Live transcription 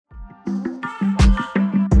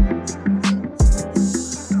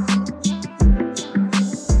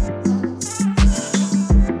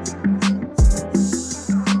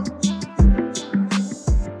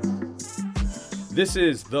This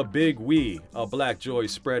is The Big We, a black joy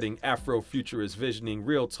spreading, Afrofuturist visioning,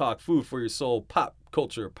 real talk, food for your soul, pop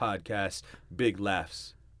culture podcast. Big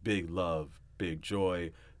laughs, big love, big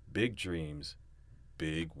joy, big dreams,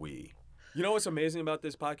 big we. You know what's amazing about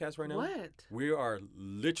this podcast right now? What? We are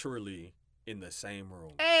literally in the same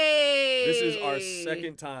room. Hey! This is our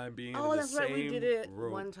second time being in the that's same right. We did it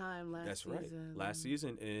room. one time last season. That's right. Last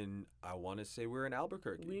season, and I want to say we're in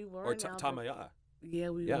Albuquerque. We were or in Tamaya.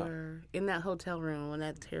 Yeah, we were in that hotel room on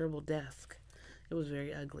that terrible desk. It was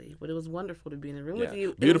very ugly, but it was wonderful to be in the room with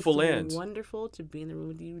you. Beautiful It's land. Wonderful to be in the room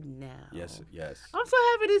with you now. Yes. I'm so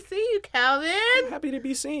happy to see you, Calvin. I'm happy to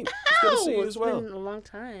be seen. It's good to see you as well. It's been a long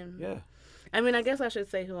time. Yeah. I mean, I guess I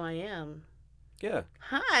should say who I am. Yeah.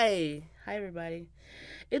 Hi, everybody.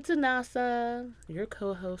 It's Anasa, your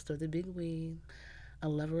co-host of The Big We, a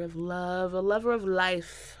lover of love, a lover of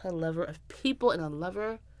life, a lover of people, and a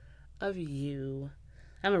lover of you.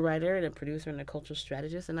 I'm a writer and a producer and a cultural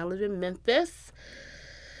strategist, and I live in Memphis.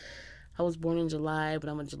 I was born in July, but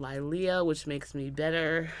I'm a July Leo, which makes me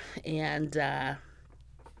better. And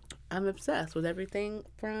I'm obsessed with everything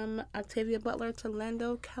from Octavia Butler to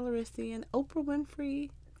Lando Calrissian, Oprah Winfrey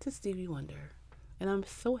to Stevie Wonder. And I'm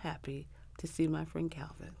so happy to see my friend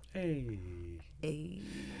Calvin. Hey.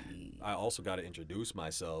 I also got to introduce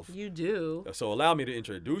myself. You do. So allow me to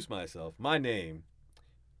introduce myself. My name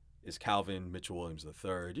is Calvin Mitchell Williams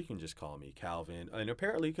III. You can just call me Calvin. And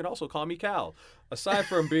apparently you can also call me Cal. Aside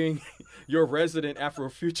from being your resident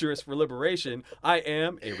Afrofuturist for liberation, I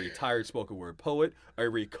am a retired spoken word poet, a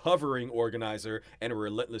recovering organizer, and a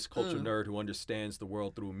relentless culture nerd who understands the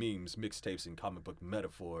world through memes, mixtapes, and comic book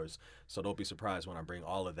metaphors. So don't be surprised when I bring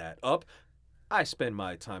all of that up. I spend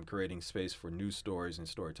my time creating space for news stories and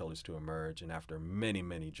storytellers to emerge, and after many,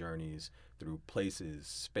 many journeys through places,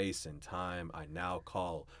 space, and time, I now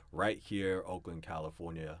call right here, Oakland,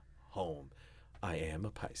 California, home. I am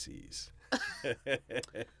a Pisces.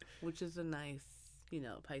 Which is a nice,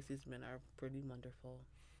 Pisces men are pretty wonderful.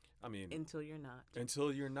 I mean, until you're not.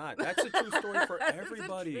 Until you're not. That's a true story for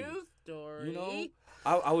everybody. It's a true story.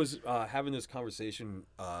 I was having this conversation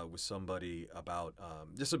with somebody about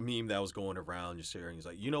just a meme that was going around, just sharing. He's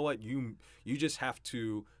like, you know what? You just have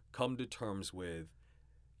to come to terms with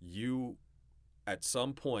you at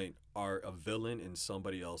some point are a villain in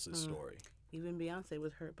somebody else's story. Even Beyonce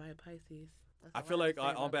was hurt by a Pisces. I feel like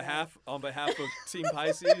on behalf of Team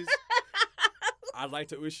Pisces, I'd like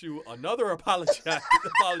to issue another apology to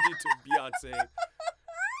Beyonce.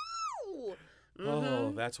 Mm-hmm.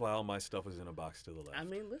 Oh, that's why all my stuff is in a box to the left. I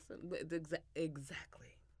mean, listen, exactly.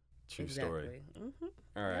 True story. Mm-hmm.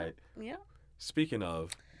 All right. Yeah. Speaking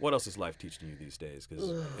of, what else is life teaching you these days?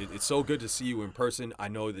 Because it's so good to see you in person. I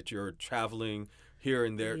know that you're traveling here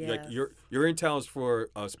and there. Yes. Like you're in towns for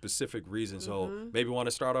a specific reason. So maybe want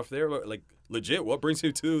to start off there. Like legit, what brings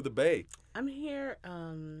you to the Bay? I'm here.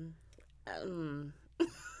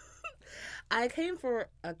 I came for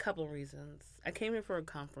a couple reasons. I came here for a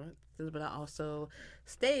conference, but I also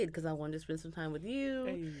stayed because I wanted to spend some time with you,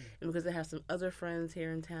 and because I have some other friends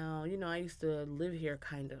here in town. I used to live here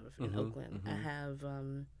kind of in Oakland.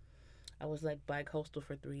 I was like bi-coastal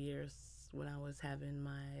for 3 years when I was having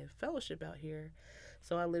my fellowship out here.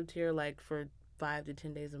 So I lived here like for 5 to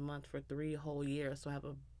 10 days a month for 3 whole years. So I have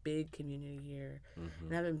a big community here,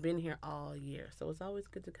 and I haven't been here all year. So it's always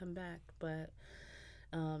good to come back. But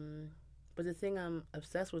the thing I'm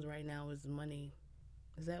obsessed with right now is money.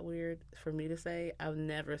 Is that weird for me to say? I've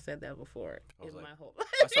never said that before in my whole life.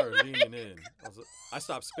 I started leaning in. I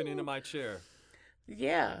stopped spinning in my chair.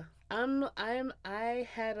 Yeah. I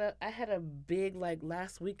had a big, like,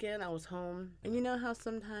 last weekend I was home. And you know how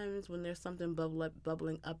sometimes when there's something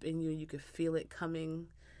bubbling up in you, you could feel it coming?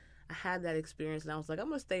 I had that experience, and I was like, I'm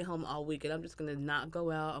going to stay home all weekend. I'm just going to not go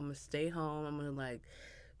out. I'm going to stay home. I'm going to, like,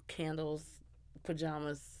 candles,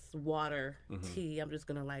 pajamas, water, tea. I'm just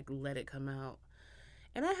going to, like, let it come out.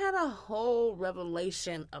 And I had a whole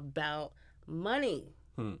revelation about money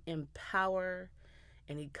and power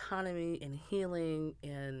and economy and healing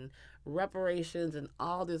and reparations, and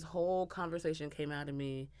all this whole conversation came out of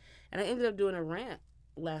me. And I ended up doing a rant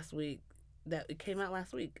last week. It came out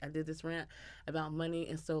last week. I did this rant about money.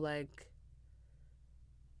 And so, like,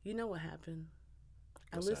 you know what happened?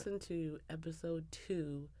 I listened to episode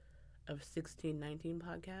 2 of 1619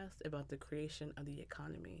 podcast about the creation of the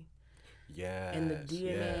economy. Yes, and the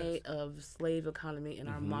DNA of slave economy in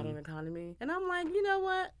our modern economy. And I'm like, you know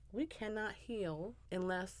what? We cannot heal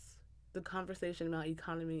unless the conversation about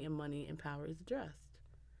economy and money and power is addressed.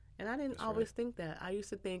 And I didn't always think that. I used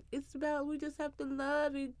to think it's about we just have to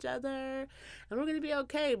love each other and we're going to be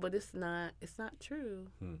okay. But it's not true.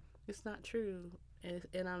 It's not true.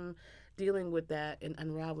 And I'm dealing with that and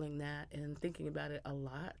unraveling that and thinking about it a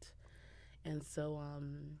lot. And so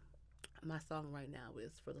my song right now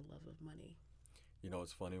is For the Love of Money. You know,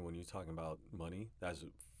 it's funny when you're talking about money. That's the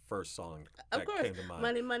first song Of that course, came to mind.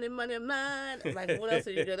 money, money, money, mine. Like, what else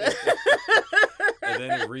are you gonna? And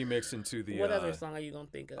then it remixed into the. What other song are you gonna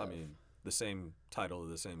think of? I mean, the same title of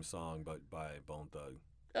the same song, but by Bone Thug.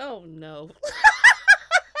 Oh no.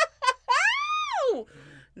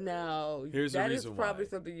 No, Here's the that is reason probably why.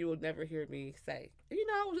 something you will never hear me say. You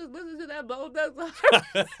know, I was just listening to that Bone Thugs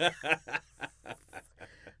song.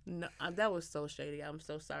 No, that was so shady. I'm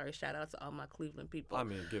so sorry. Shout out to all my Cleveland people. I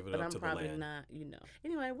mean, give it but up I'm to the probably land. not, you know.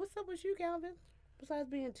 Anyway, what's up with you, Calvin? Besides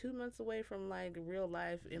being 2 months away from like real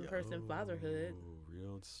life in person fatherhood.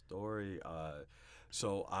 Real story.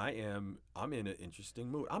 So I'm in an interesting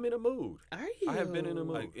mood. I'm in a mood. Are you? I have been in a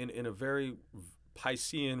mood, like, in a very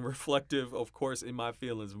Piscean, reflective, of course, in my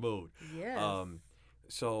feelings mood. Yes.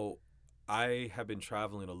 So I have been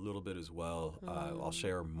traveling a little bit as well. I'll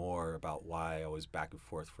share more about why I was back and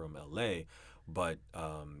forth from LA. But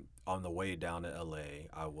on the way down to LA,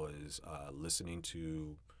 I was listening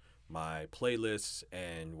to my playlists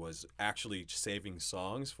and was actually saving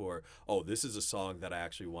songs for, this is a song that I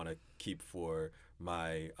actually want to keep for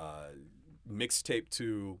my mixtape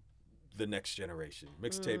to the next generation,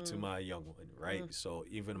 mixtape to my young one, right? So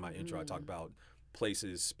even in my intro, I talk about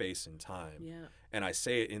places, space, and time. Yeah. And I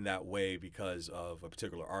say it in that way because of a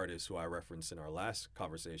particular artist who I referenced in our last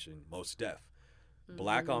conversation, Mos Def.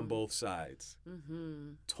 Black on both sides,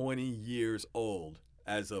 20 years old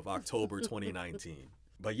as of October 2019.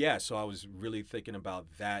 But yeah, so I was really thinking about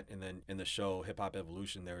that. And then in the show Hip Hop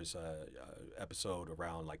Evolution, there's a episode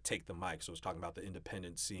around like Take the Mic. So it's talking about the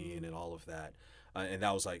independent scene and all of that. And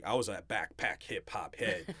that was like, I was a backpack hip hop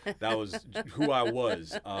head. That was who I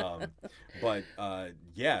was. But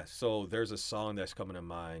yeah, so there's a song that's coming to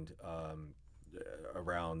mind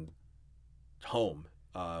around home.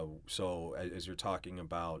 So as you're talking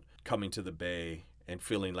about coming to the Bay and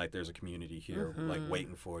feeling like there's a community here, like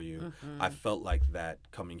waiting for you, I felt like that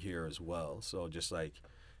coming here as well. So just like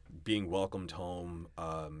being welcomed home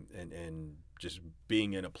and just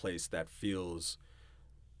being in a place that feels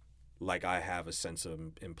like I have a sense of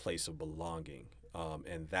in place of belonging.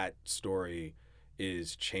 And that story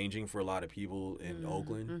is changing for a lot of people in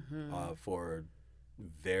Oakland for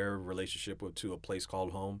their relationship to a place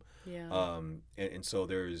called home. Yeah. And so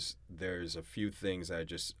there's a few things that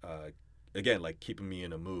just again, like keeping me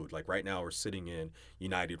in a mood. Like right now we're sitting in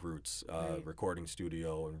United Roots recording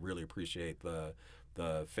studio and really appreciate the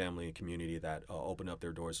family and community that opened up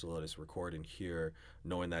their doors to let us record in here,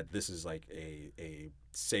 knowing that this is like a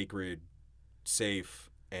sacred, safe,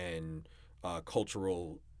 and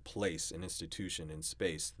cultural place and institution and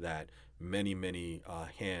space that many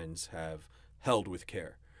hands have held with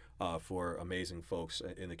care for amazing folks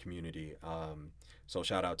in the community. So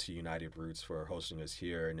shout out to United Roots for hosting us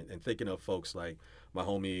here and thinking of folks like my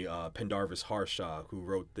homie Pendarvis Harshaw, who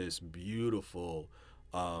wrote this beautiful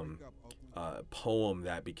poem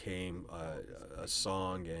that became a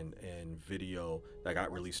song and video that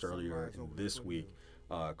got released earlier this week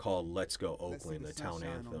called Let's Go Oakland, the town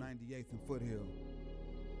anthem. 98th and Foothill.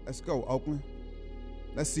 Let's go, Oakland.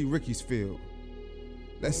 Let's see Ricky's Field.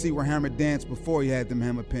 Let's see where Hammer danced before he had them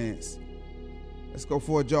hammer pants. Let's go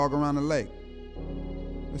for a jog around the lake.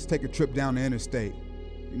 Let's take a trip down the interstate.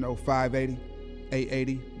 580,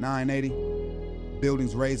 880, 980.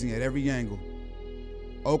 Buildings raising at every angle.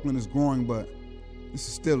 Oakland is growing, but this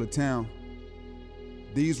is still a town.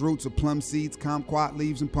 These roots are plum seeds, kumquat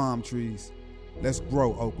leaves, and palm trees. Let's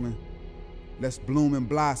grow, Oakland. Let's bloom and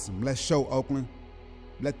blossom. Let's show Oakland.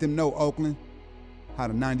 Let them know, Oakland, how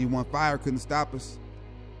the 91 fire couldn't stop us.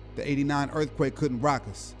 The 89 earthquake couldn't rock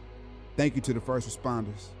us. Thank you to the first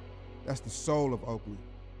responders. That's the soul of Oakland,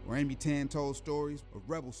 where Amy Tan told stories of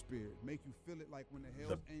rebel spirit, make you feel it like when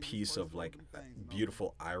the piece of like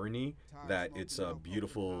beautiful irony that it's a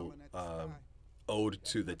beautiful ode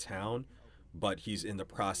to the town, but he's in the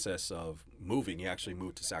process of moving. He actually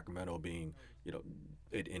moved to Sacramento, being,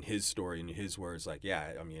 in his story, in his words, like,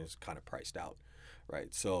 yeah, I mean, it's kind of priced out,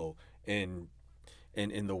 right? So in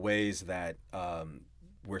the ways that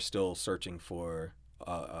we're still searching for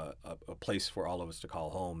a place for all of us to call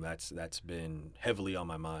home, that's been heavily on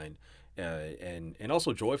my mind, and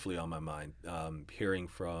also joyfully on my mind. Hearing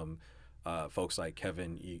from folks like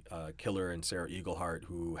Kevin Killer and Sarah Eagleheart,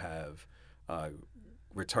 who have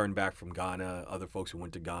returned back from Ghana, other folks who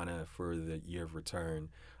went to Ghana for the year of return,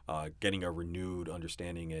 getting a renewed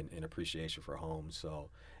understanding and appreciation for home. So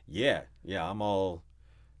yeah, I'm all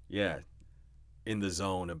in the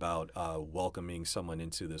zone about welcoming someone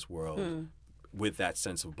into this world with that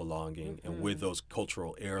sense of belonging and with those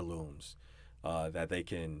cultural heirlooms that they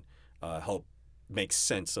can help make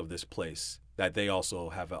sense of this place that they also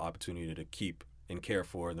have an opportunity to keep and care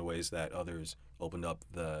for in the ways that others opened up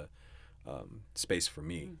the space for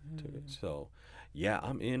me. So, yeah,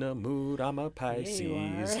 I'm in a mood. I'm a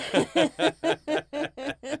Pisces.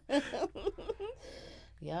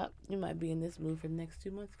 Yep, you might be in this mood for the next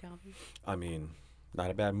 2 months, Calvin. I mean,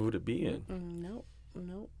 not a bad mood to be in. Nope.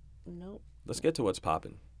 Let's get to what's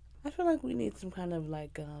popping. I feel like we need some kind of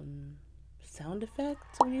like sound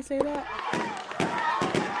effects when you say that.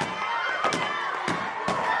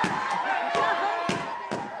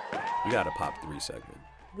 We got a Pop 3 segment.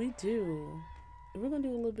 We do. We're gonna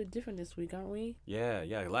do a little bit different this week, aren't we? Yeah.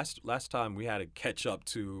 Last time we had to catch up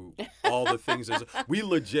to all the things. We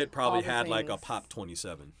legit probably had like a Pop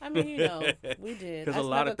 27. I mean, we did. Because I a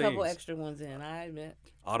lot of a couple things. extra ones in, I admit.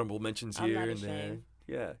 Audible mentions I'm here not and there. ashamed.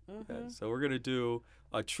 Yeah. So we're gonna do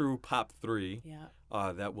a true Pop 3 Yeah.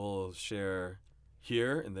 that we'll share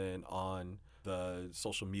here and then on the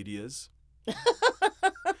social medias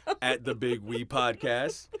at the Big We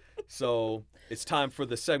Podcast. So it's time for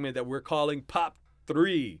the segment that we're calling Pop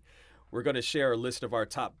 3. We're going to share a list of our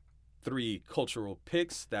top 3 cultural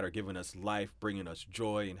picks that are giving us life, bringing us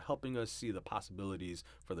joy, and helping us see the possibilities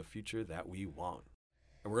for the future that we want.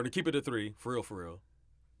 And we're going to keep it at 3, for real.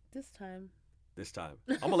 This time. I'm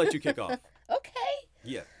going to let you kick off. Okay.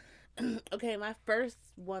 Yeah. Okay, my first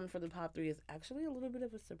one for the Pop 3 is actually a little bit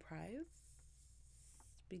of a surprise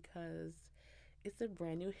because it's a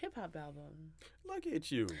brand new hip hop album. Look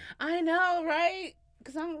at you. I know, right?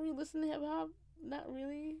 Because I don't really listen to hip hop. Not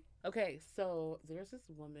really. Okay, so there's this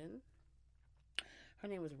woman. Her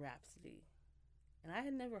name was Rhapsody. And I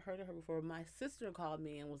had never heard of her before. My sister called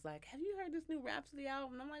me and was like, "Have you heard this new Rhapsody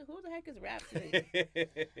album?" And I'm like, "Who the heck is Rhapsody?"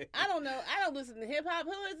 I don't know. I don't listen to hip hop.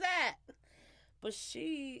 Who is that? But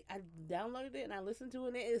I downloaded it and I listened to it,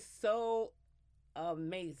 and it is so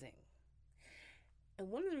amazing. And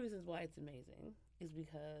one of the reasons why it's amazing is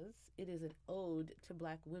because it is an ode to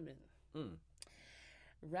Black women.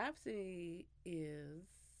 Rhapsody is,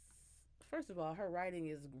 first of all, her writing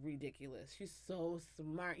is ridiculous. She's so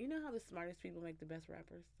smart. You know how the smartest people make the best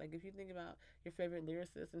rappers? Like, if you think about your favorite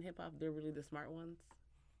lyricists in hip-hop, they're really the smart ones.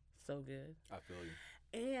 So good. I feel you.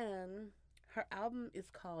 And her album is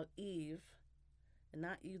called Eve. And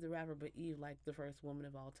not Eve the rapper, but Eve, like the first woman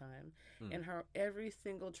of all time. And every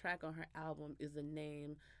single track on her album is the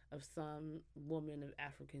name of some woman of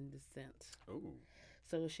African descent. Ooh.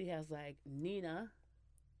 So she has like Nina,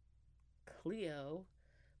 Cleo,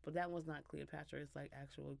 but that one's not Cleopatra. It's like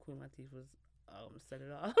actual Queen Latifah's set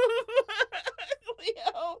it off.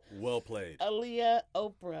 Cleo. Well played. Aaliyah,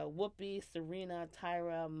 Oprah, Whoopi, Serena,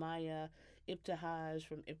 Tyra, Maya, Ibtihaj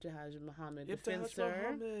from Ibtihaj Muhammad,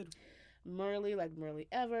 Defensor. Murley, like Murley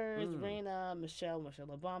Evers, Raina, Michelle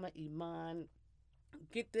Obama, Iman.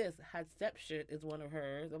 Get this, Hatshepsut is one of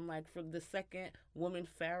hers. I'm like, from the second woman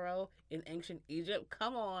pharaoh in ancient Egypt,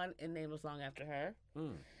 come on and name a song after her.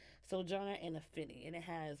 Sojourner and Afeni. And it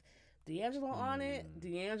has D'Angelo on it.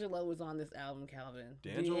 D'Angelo is on this album, Calvin.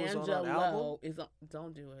 D'Angelo is on.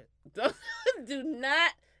 Don't do it. Do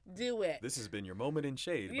not do it. This has been your moment in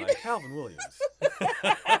shade by Calvin Williams.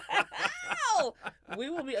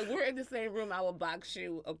 We're in the same room. I will box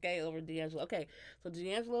you, okay, over D'Angelo. Okay, so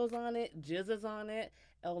D'Angelo's on it, Jizza's on it,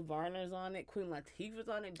 Elle Varner's on it, Queen Latifah's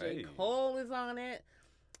on it, J. Cole is on it,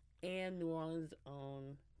 and New Orleans'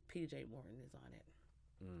 own PJ Morton is on it.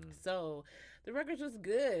 So the record's just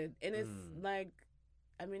good, and it's like,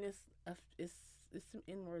 I mean, it's some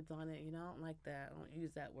N-words on it. You know, I don't like that. I don't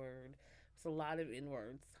use that word. It's a lot of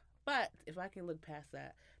N-words. But if I can look past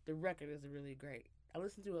that, the record is really great. I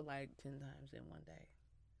listened to it like 10 times in one day.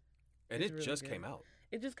 And it really just came out.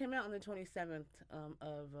 It just came out on the 27th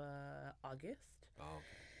of August. Oh, okay.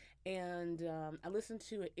 And I listened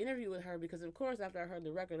to an interview with her because, of course, after I heard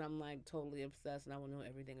the record, I'm like totally obsessed and I want to know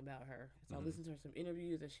everything about her. So I listened to her some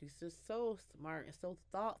interviews, and she's just so smart and so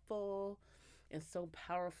thoughtful and so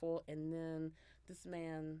powerful. And then this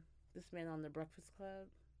man on The Breakfast Club.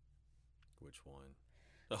 Which one?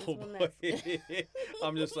 Oh boy.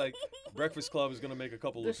 I'm just like, Breakfast Club is going to make a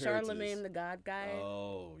couple of appearances. The Charlamagne the God guy.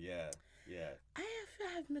 Oh, yeah. I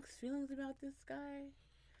have mixed feelings about this guy.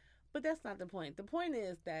 But that's not the point. The point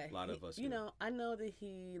is that, a lot of us, I know that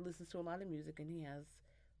he listens to a lot of music and he has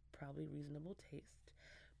probably reasonable taste.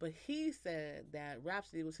 But he said that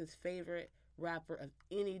Rhapsody was his favorite rapper of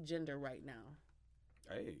any gender right now.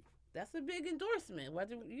 Hey. That's a big endorsement.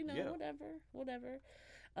 Whatever.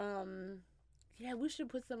 Yeah, we should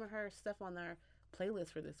put some of her stuff on our playlist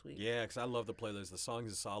for this week. Yeah, because I love the playlist. The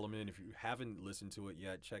Songs of Solomon. If you haven't listened to it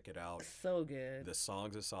yet, check it out. So good. The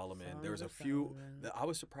Songs of Solomon. Songs There was a of few. Solomon. I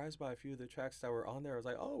was surprised by a few of the tracks that were on there. I was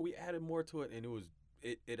like, oh, we added more to it, and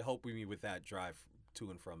it helped me with that drive to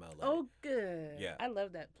and from LA. Oh, good. Yeah. I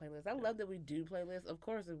love that playlist. I love that we do playlists. Of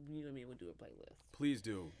course, if you and me would do a playlist. Please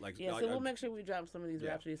do. Yeah, so we'll make sure we drop some of these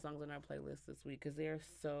Yeah. Rhapsody songs on our playlist this week because they're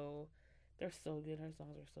so good. Her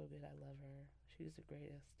songs are so good. I love her. She's the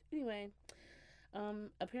greatest. Anyway,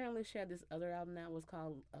 apparently she had this other album that was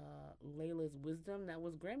called Layla's Wisdom that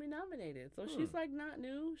was Grammy nominated. So she's like not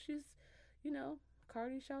new. She's,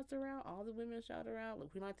 Cardi shouts her out. All the women shout her out.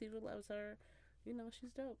 Queen Latifah loves her. She's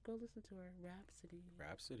dope. Go listen to her.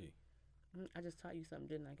 Rhapsody. I just taught you something,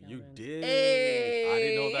 didn't I, Calvin? You did. Hey! I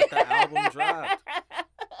didn't know that the album dropped.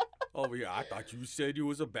 Oh, yeah. I thought you said you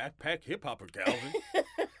was a backpack hip hopper, Calvin.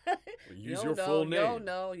 Use your full name.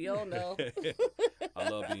 You'll know. I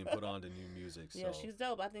love being put on to new music. So. Yeah, she's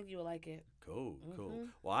dope. I think you will like it. Cool.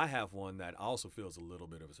 Well, I have one that also feels a little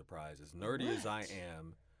bit of a surprise. As nerdy as I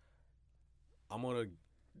am, I'm going to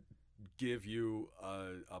give you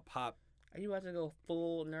a pop. Are you about to go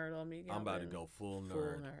full nerd on me, Calvin? I'm about to go full nerd. Full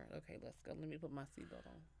nerd. Okay, let's go. Let me put my seatbelt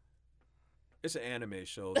on. It's an anime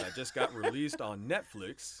show that just got released on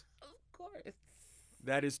Netflix. Of course.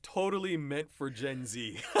 That is totally meant for Gen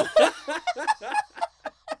Z.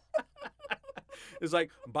 It's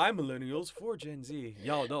like by millennials for Gen Z.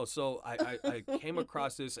 Y'all know. So I came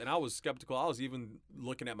across this and I was skeptical. I was even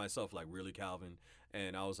looking at myself like, really, Calvin?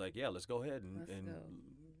 And I was like, yeah, let's go ahead and go.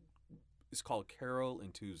 It's called Carol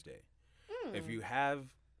and Tuesday. If you have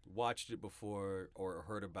watched it before or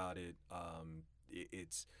heard about it,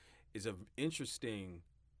 it's an interesting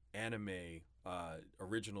anime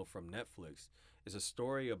original from Netflix. It's a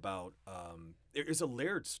story about it's a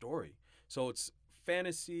layered story. So it's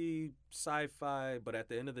fantasy, sci-fi, but at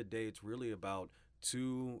the end of the day, it's really about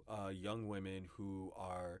two young women who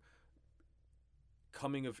are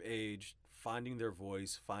coming of age, finding their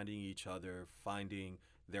voice, finding each other, finding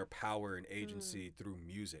their power and agency through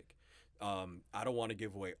music. I don't want to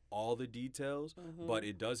give away all the details, but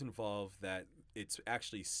it does involve that it's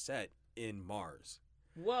actually set in Mars.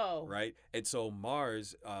 Whoa. Right? And so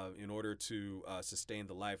Mars, in order to sustain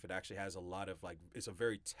the life, it actually has a lot of it's a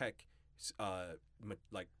very tech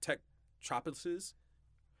tropolis,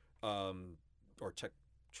 or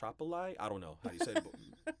tropoli. I don't know how you say it,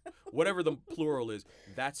 but whatever the plural is,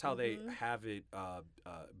 that's how they have it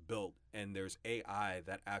built. And there's AI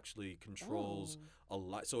that actually controls a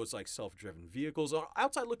lot. So it's like self-driven vehicles.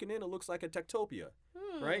 Outside looking in, it looks like a Techtopia,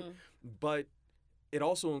 right? But it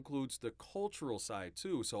also includes the cultural side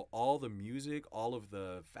too. So all the music, all of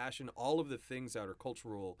the fashion, all of the things that are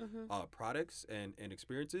cultural products and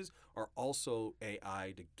experiences are also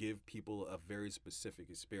AI to give people a very specific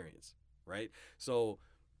experience, right? So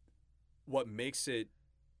what makes it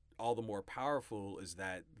all the more powerful is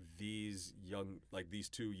that these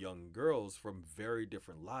two young girls from very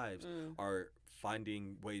different lives are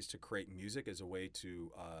finding ways to create music as a way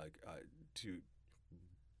to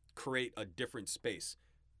create a different space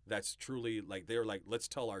that's truly they're like, let's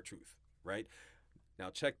tell our truth, right?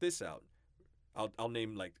 Now check this out. I'll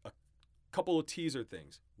name a couple of teaser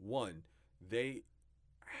things. One, they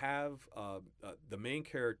have the main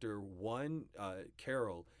character,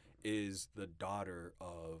 Carol, is the daughter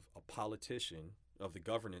of a politician of the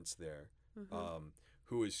governance there,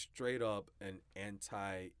 who is straight up an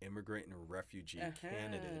anti-immigrant and refugee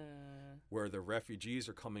candidate, where the refugees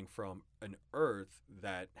are coming from an Earth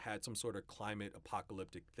that had some sort of climate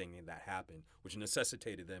apocalyptic thing that happened, which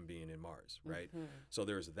necessitated them being in Mars, right? So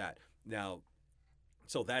there's that. Now,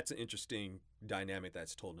 so that's an interesting dynamic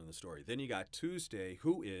that's told in the story. Then you got Tuesday,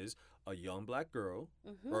 who is a young black girl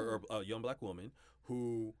or a young black woman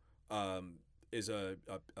who is a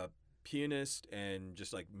pianist and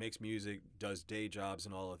just makes music, does day jobs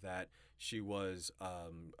and all of that. She was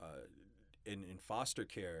in foster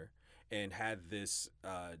care and had this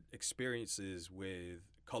experiences with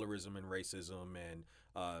colorism and racism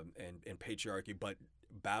and patriarchy, but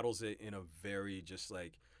battles it in a very just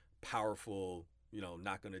powerful,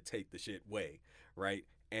 not gonna take the shit way, right?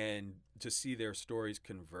 And to see their stories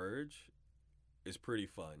converge is pretty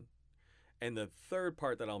fun. And the third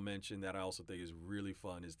part that I'll mention that I also think is really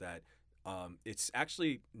fun is that it's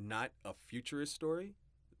actually not a futurist story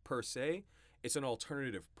per se. It's an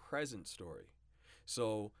alternative present story.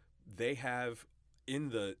 So they have in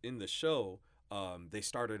the show, they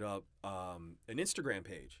started up an Instagram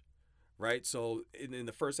page, right? So in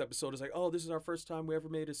the first episode, it's like, oh, this is our first time we ever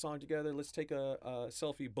made a song together. Let's take a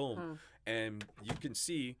selfie, boom. And you can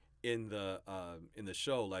see in the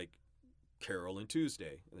show, Carol and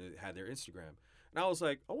Tuesday, they had their Instagram. And I was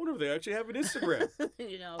like, I wonder if they actually have an Instagram.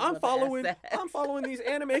 You know, I was I'm about to ask that. I'm following these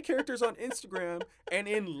anime characters on Instagram, and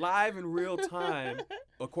in live in real time,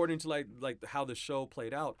 according to like how the show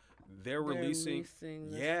played out, they're releasing this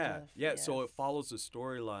yeah, stuff, yeah. So yes. it follows the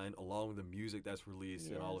storyline along with the music that's released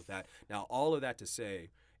and all of Yes. that. Now, all of that to say,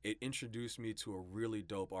 it introduced me to a really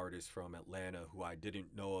dope artist from Atlanta who I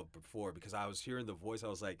didn't know of before because I was hearing the voice. I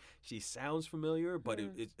was like, she sounds familiar, but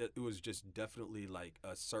it was just definitely like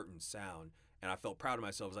a certain sound. And I felt proud of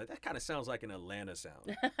myself. I was like, that kind of sounds like an Atlanta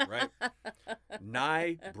sound, right?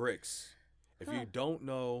 Nye Bricks. If Huh. you don't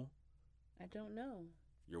know, I don't know.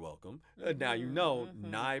 you're welcome. Now you know Mhm.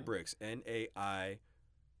 Nye Bricks, NAIBR.XX.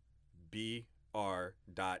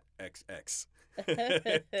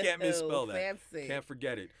 Can't misspell that. Fancy. Can't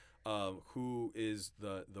forget it. Who is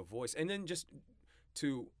the voice? And then just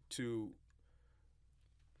to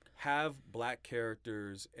have black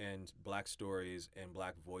characters and black stories and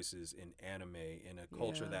black voices in anime in a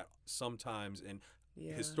culture Yeah. that sometimes and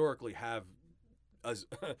Yeah. historically have a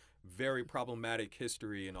very problematic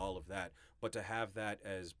history and all of that, but to have that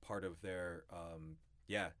as part of their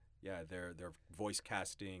their voice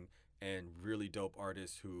casting and really dope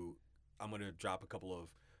artists who I'm gonna drop a couple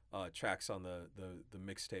of tracks on the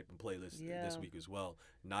mixtape and playlist this Yeah. week as well.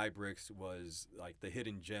 Nye Bricks was like the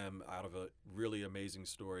hidden gem out of a really amazing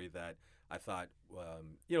story that I thought,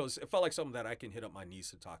 it felt like something that I can hit up my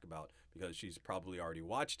niece to talk about because she's probably already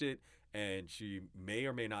watched it and she may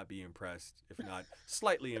or may not be impressed, if not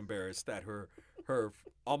slightly embarrassed that her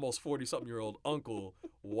almost 40-something-year-old uncle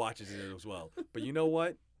watches it as well. But you know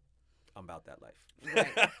what? I'm about that life.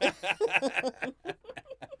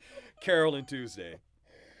 Carol and Tuesday.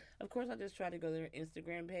 Of course, I just try to go to their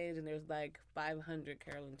Instagram page, and there's like 500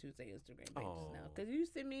 Carolyn Tuesday Instagram pages now. Oh. Could you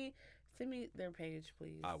send me their page,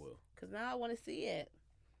 please? I will. Cause now I want to see it.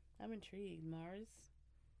 I'm intrigued. Mars.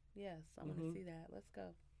 Yes, I want to Mhm. see that. Let's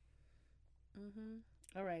go.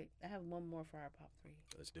 All right, I have one more for our pop 3.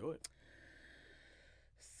 Let's do it.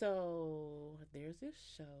 So there's this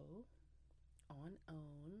show on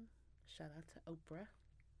OWN. Shout out to Oprah.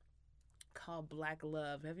 Called Black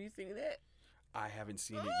Love. Have you seen it? I haven't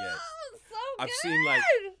seen it yet. Oh, it's so I've good. seen like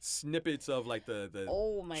snippets of like the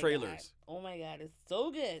Oh my trailers. God. Oh my God, it's so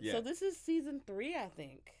good. Yeah. So this is season 3, I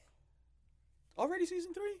think. Already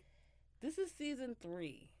season 3? This is season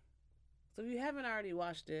 3. So if you haven't already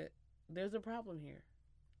watched it, there's a problem here.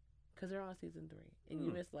 Because they're on season 3. And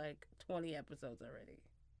you missed like 20 episodes already.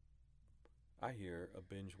 I hear a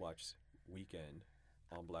binge watch weekend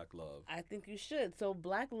on Black Love. I think you should. So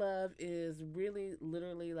Black Love is really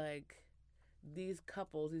literally like these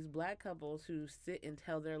couples, these black couples who sit and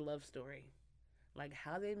tell their love story. Like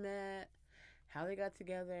how they met, how they got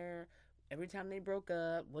together, every time they broke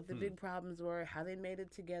up, what the big problems were, how they made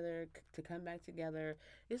it together to come back together.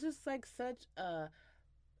 It's just like such a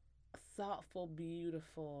thoughtful,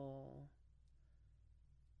 beautiful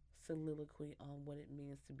soliloquy on what it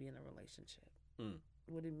means to be in a relationship.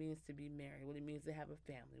 What it means to be married, what it means to have a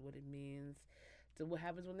family, what it means to what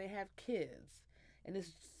happens when they have kids. And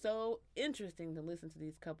it's so interesting to listen to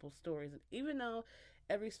these couples' stories. And even though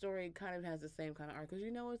every story kind of has the same kind of arc, because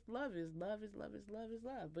it's love is love is love is love is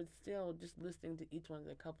love. But still, just listening to each one of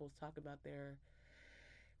the couples talk about their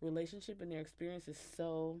relationship and their experience is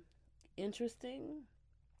so interesting.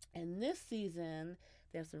 And this season,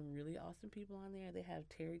 they have some really awesome people on there. They have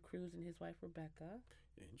Terry Crews and his wife, Rebecca.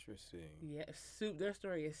 Interesting. Yeah, their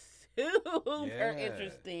story is super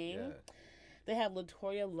interesting. Yeah. They have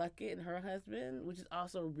Latoya Luckett and her husband, which is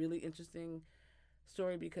also a really interesting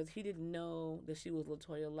story because he didn't know that she was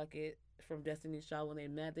Latoya Luckett from Destiny's Child when they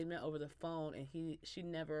met. They met over the phone, and she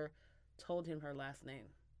never told him her last name.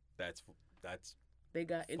 That's They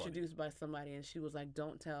got funny. introduced by somebody, and she was like,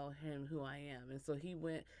 "Don't tell him who I am." And so he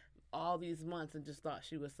went all these months and just thought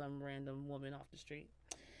she was some random woman off the street.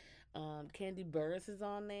 Candy Burris is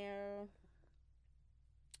on there.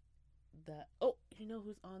 You know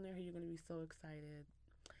who's on there? Who you're gonna be so excited?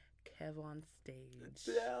 Kev on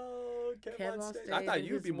Stage. Oh, Kev on Stage. I thought and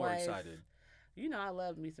you'd his be more wife. excited. You know I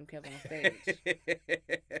love me some Kev on Stage.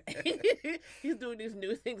 He's doing these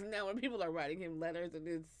new things now where people are writing him letters, and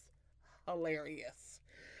it's hilarious.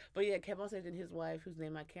 But yeah, Kev on Stage and his wife, whose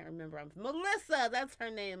name I can't remember. Melissa. That's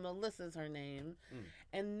her name. Melissa's her name.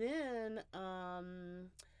 And then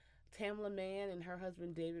Tamla Mann and her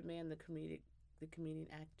husband David Mann, the comedian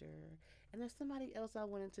actor. And there's somebody else I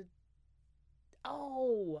wanted to.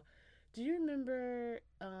 Oh, do you remember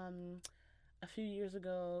a few years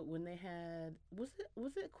ago when they had was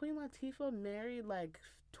it Queen Latifah married like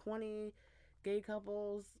 20 gay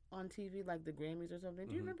couples on TV, like the Grammys or something.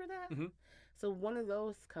 Do you remember that? Mhm. So one of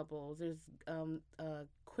those couples, there's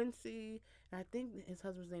Quincy, and I think his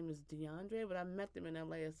husband's name is DeAndre, but I met them in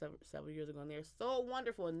LA several years ago, and they're so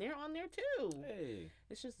wonderful, and they're on there too. Hey.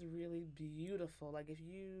 It's just really beautiful. Like, if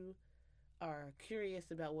you are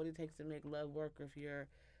curious about what it takes to make love work, or if you're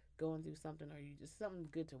going through something, or you just something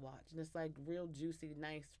good to watch, and it's like real juicy,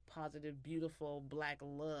 nice, positive, beautiful black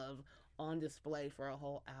love on display for a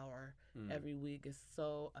whole hour every week. Is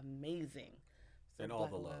so amazing. So And all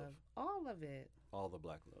Black the love. all of it, All the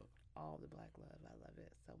black love. all the black love. I love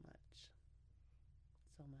it so much,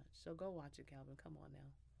 so much. So go watch it, Calvin. Come on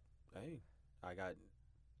now. Hey, I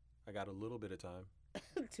got a little bit of time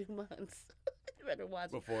 2 months. You better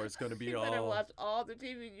watch. before it's gonna be You all. better watch all the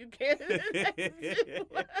TV you can.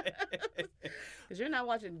 Because you're not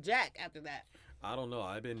watching Jack after that. I don't know.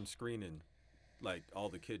 I've been screening like all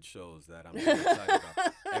the kids shows that I'm really excited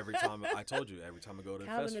about. Every time I told you, every time I go to the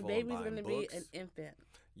Calvin, the festival, baby's I'm buying going to books. be an infant.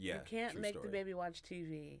 Yeah, You can't true make story. the baby watch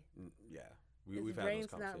TV. Yeah, His we've had those brain's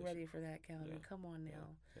conversations. not ready for that, Calvin. Yeah. Come on now.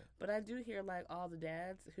 Yeah. But I do hear like all the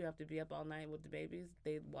dads who have to be up all night with the babies,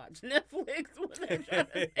 they watch Netflix when they're trying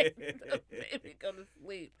to make the baby go to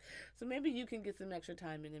sleep. So maybe you can get some extra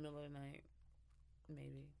time in the middle of the night.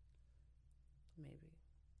 Maybe.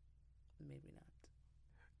 Maybe not.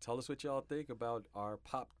 Tell us what y'all think about our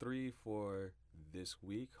Pop 3 for this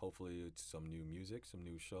week. Hopefully it's some new music, some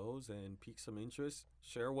new shows, and pique some interest.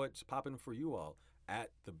 Share what's popping for you all at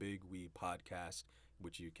The Big We Podcast,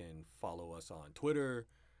 which you can follow us on Twitter,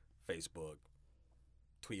 Facebook,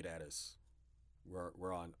 tweet at us.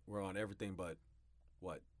 We're on everything but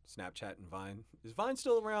what? Snapchat and Vine. Is Vine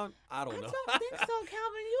still around? I don't know. I don't think so,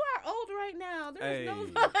 Calvin. You are old right now. There's Hey, no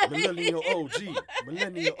Vine. Millennial OG.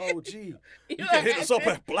 Millennial OG. You You can hit are- us up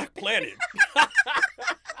at Black Planet.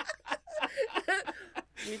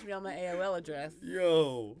 Reach me on my AOL address.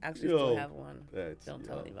 Yo. I actually yo. still have one. That's, Don't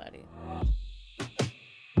tell anybody.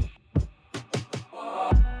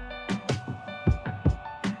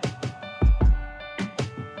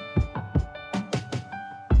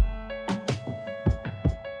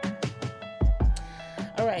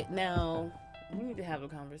 All right, now we need to have a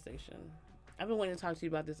conversation. I've been waiting to talk to you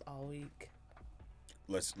about this all week.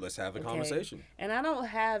 Let's have a Okay. conversation. And I don't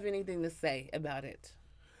have anything to say about it.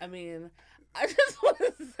 I mean, I just want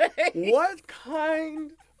to say. What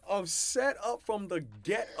kind of setup from the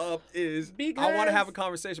get up is I want to have a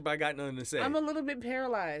conversation, but I got nothing to say. I'm a little bit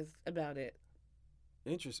paralyzed about it.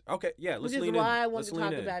 Interesting. Okay, yeah, let's Which is lean why in. I wanted Let's to lean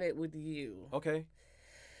talk in. about it with you. Okay.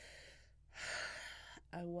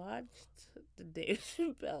 I watched the Dave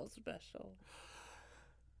Chappelle special.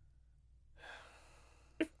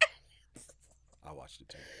 I watched it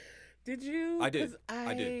too. Did you? I did. 'Cause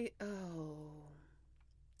I did. Oh.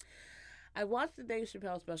 I watched the Dave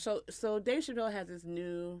Chappelle special. So Dave Chappelle has this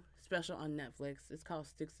new special on Netflix. It's called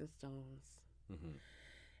Sticks and Stones.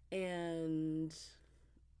 Mm-hmm. And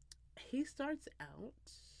he starts out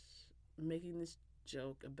making this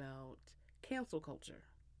joke about cancel culture,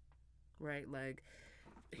 right? Like,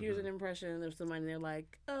 here's an impression of somebody and they're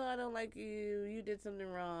like, oh, I don't like you. You did something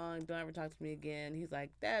wrong. Don't ever talk to me again. He's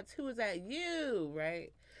like, who is that? You,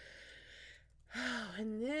 right?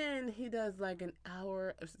 And then he does like an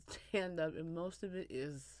hour of stand-up, and most of it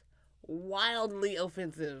is wildly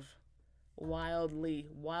offensive. Wildly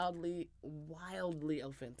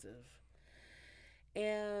offensive.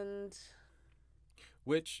 And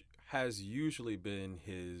Which has usually been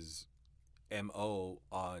his MO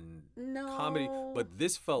on no comedy, but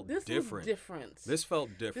this felt different. Was different. This felt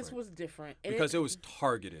different. This was different. And because it was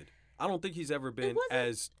targeted. I don't think he's ever been wasn't-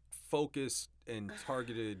 as focused and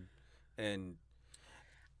targeted and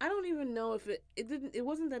I don't even know if it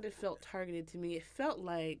wasn't that it felt targeted to me. It felt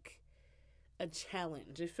like a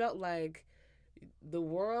challenge. It felt like the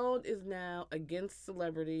world is now against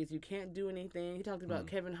celebrities. You can't do anything. He talked about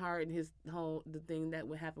Kevin Hart and the thing that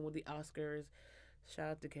would happen with the Oscars. Shout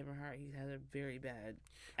out to Kevin Hart. He had a very bad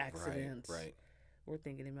accident. Right. We're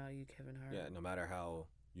thinking about you, Kevin Hart. Yeah, no matter how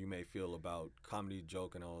you may feel about comedy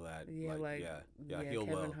joke and all that. Yeah, heal Kevin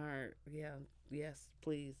well. Hart. Yeah, yes,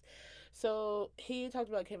 please. So he talked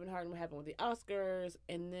about Kevin Hart and what happened with the Oscars,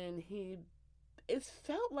 and then it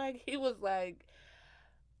felt like he was like,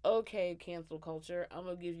 okay, cancel culture, I'm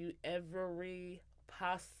gonna give you every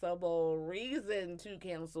possible reason to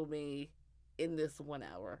cancel me in this 1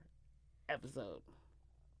 hour episode.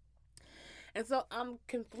 And so I'm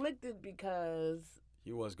conflicted because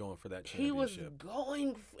He was going for that he was championship.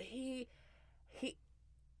 going,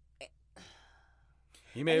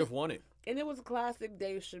 He may have won it. and it was classic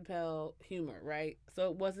Dave Chappelle humor, right?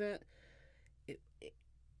 So it wasn't.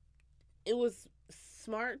 It was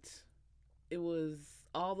smart.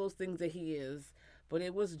 all those things that he is, but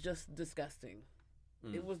it was just disgusting.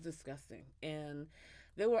 It was disgusting. And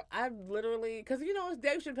I literally, because, it's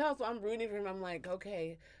Dave Chappelle, so I'm rooting for him. I'm like,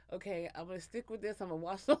 okay, I'm going to stick with this. I'm going to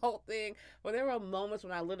watch the whole thing. But there were moments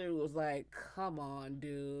when I literally was like, come on,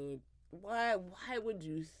 dude. Why would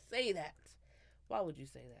you say that? Why would you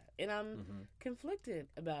say that? And I'm conflicted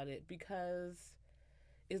about it because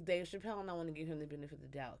it's Dave Chappelle, and I want to give him the benefit of the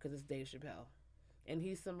doubt because it's Dave Chappelle. And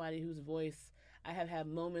he's somebody whose voice I have had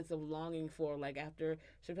moments of longing for, like after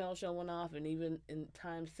Chappelle's show went off, and even in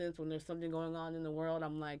times since when there's something going on in the world,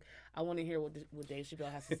 I'm like, I want to hear what Dave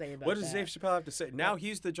Chappelle has to say about What does that. Dave Chappelle have to say? Now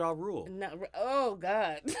he's the Ja Rule. Oh,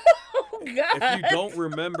 God. Oh, God. If you don't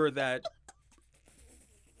remember that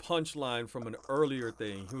punchline from an earlier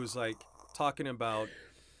thing, he was like talking about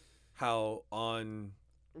how on...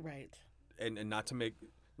 Right. And not to make,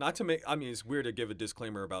 I mean, it's weird to give a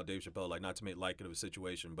disclaimer about Dave Chappelle, like not to make light of a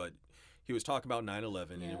situation, but he was talking about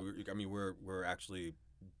 9/11, and we're actually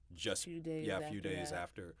just few days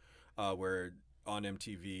after, where on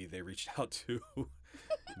MTV they reached out to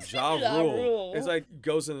Ja Rule. It's like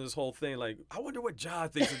goes into this whole thing, like I wonder what Ja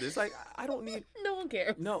thinks of this. Like I don't need. No one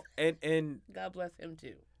cares. No, and God bless him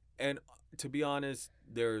too. And to be honest,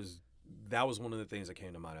 that was one of the things that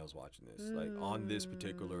came to mind. I was watching this, like on this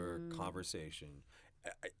particular conversation,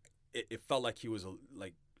 it felt like he was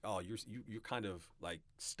like, oh, you're kind of like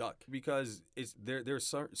stuck because there's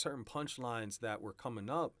certain punchlines that were coming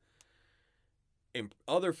up, and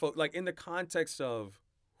other folks like in the context of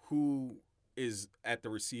who is at the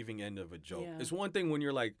receiving end of a joke. Yeah. It's one thing when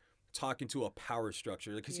you're like talking to a power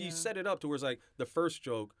structure because he set it up to where it's like the first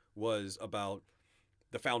joke was about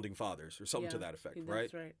the founding fathers or something to that effect, right?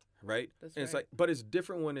 That's right. Right? That's and it's like, but it's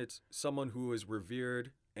different when it's someone who is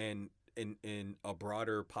revered and in a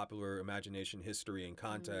broader popular imagination, history, and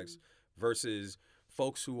context versus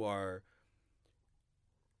folks who are,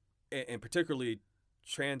 and particularly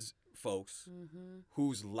trans folks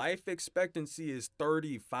whose life expectancy is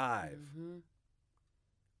 35.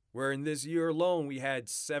 Where in this year alone, we had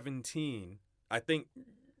 17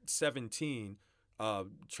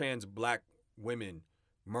 trans black women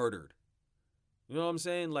murdered. You know what I'm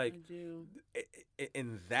saying? Like,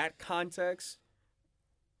 in that context,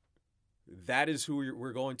 that is who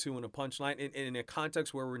we're going to in a punchline. In a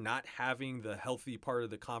context where we're not having the healthy part of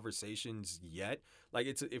the conversations yet. Like,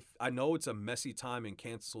 I know it's a messy time in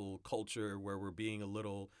cancel culture where we're being a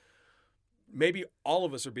little, maybe all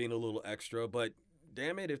of us are being a little extra, but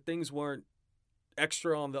damn it, if things weren't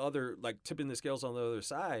extra on the other, like tipping the scales on the other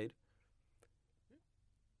side,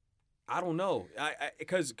 I don't know.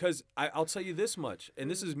 Because I'll tell you this much, and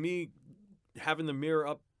this is me having the mirror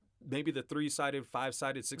up, maybe the 3-sided,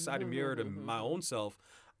 5-sided, 6-sided mirror to my own self.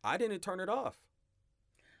 I didn't turn it off.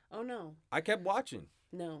 Oh, no. I kept watching.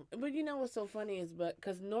 No. But you know what's so funny is,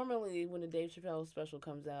 because normally when a Dave Chappelle special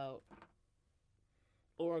comes out,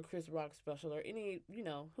 or a Chris Rock special, or any,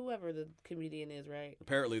 whoever the comedian is, right?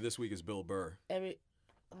 Apparently this week is Bill Burr.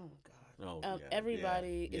 Oh, God.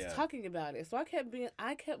 Everybody is talking about it. So I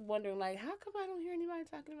kept wondering, like, how come I don't hear anybody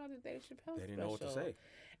talking about the Dave Chappelle special? They didn't know what to say.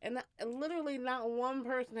 And literally not one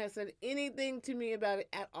person has said anything to me about it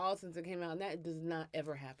at all since it came out. And that does not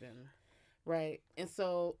ever happen. Right? And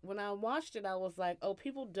so when I watched it, I was like, oh,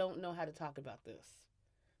 people don't know how to talk about this.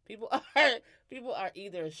 People are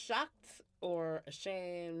either shocked or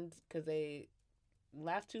ashamed because they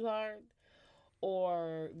laugh too hard,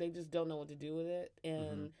 or they just don't know what to do with it.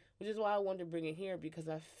 And which is why I wanted to bring it here, because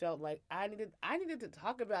I felt like I needed to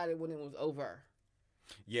talk about it when it was over.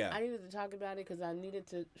 Yeah. I needed to talk about it because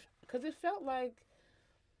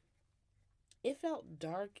it felt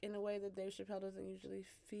dark in a way that Dave Chappelle doesn't usually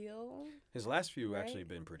feel. His last few actually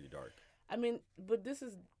been pretty dark. I mean, but this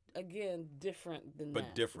is, again, different than that.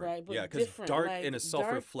 But different. Right? But yeah, because dark like, in a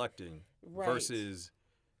self-reflecting versus...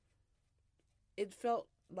 It felt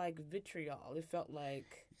like vitriol. It felt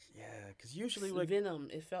like... Yeah, because usually like venom.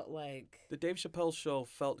 It felt like the Dave Chappelle show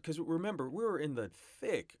felt, because remember, we were in the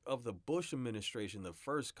thick of the Bush administration, the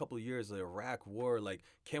first couple of years of the Iraq War. Like,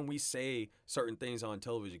 can we say certain things on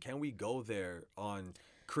television? Can we go there on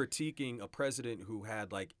critiquing a president who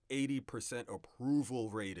had like 80% approval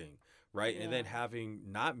rating, right? Yeah. And then having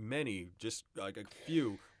not many, just like a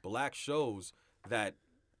few black shows that,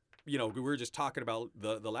 we were just talking about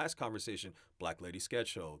the last conversation, Black Lady Sketch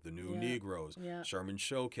Show, The New Negroes, Sherman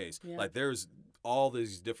Showcase. Yeah. Like, there's all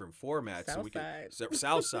these different formats.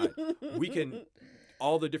 Southside. We can,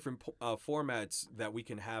 all the different formats that we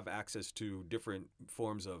can have access to, different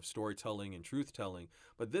forms of storytelling and truth-telling.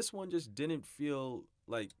 But this one just didn't feel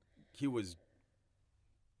like he was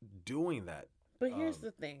doing that. But here's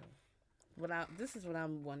the thing. This is what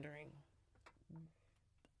I'm wondering.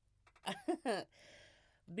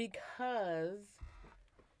 Because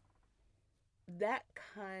the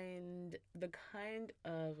kind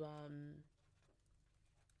of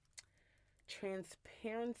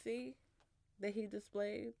transparency that he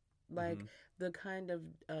displayed, like Mhm. the kind of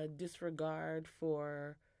disregard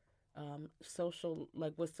for social,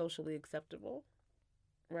 like what's socially acceptable,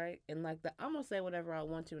 right? And like I'm gonna say whatever I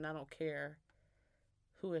want to, and I don't care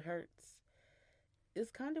who it hurts. Is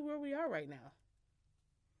kind of where we are right now.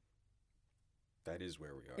 That is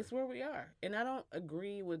where we are. It's where we are. And I don't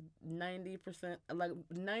agree with 90%. Like,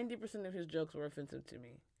 90% of his jokes were offensive to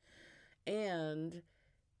me. And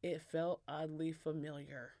it felt oddly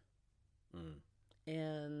familiar. Mm.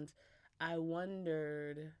 And I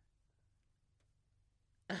wondered...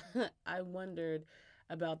 I wondered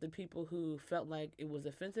about the people who felt like it was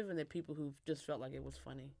offensive and the people who just felt like it was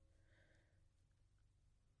funny.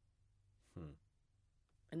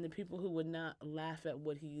 And the people who would not laugh at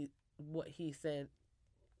what he said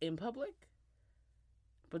in public,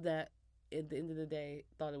 but that at the end of the day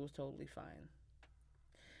thought it was totally fine.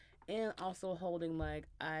 And also holding like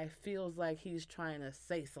I feels like he's trying to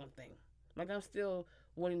say something. Like I'm still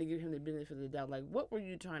wanting to give him the benefit of the doubt. Like what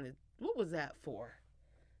was that for?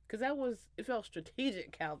 Because it felt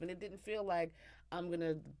strategic, Calvin. It didn't feel like I'm going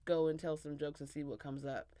to go and tell some jokes and see what comes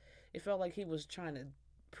up. It felt like he was trying to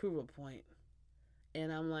prove a point.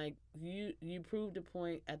 And I'm like, you proved a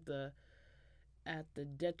point at the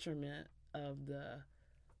detriment of the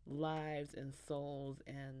lives and souls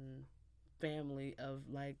and family of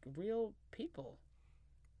like real people.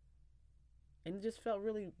 And it just felt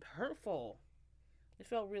really hurtful. It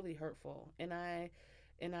felt really hurtful. And I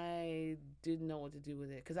didn't know what to do with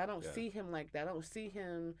it because I don't see him like that. I don't see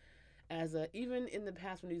him as even in the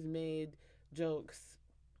past when he's made jokes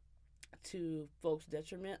to folks'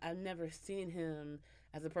 detriment, I've never seen him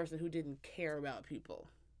as a person who didn't care about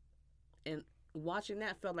people. And watching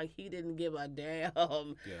that felt like he didn't give a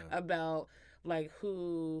damn about like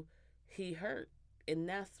who he hurt. And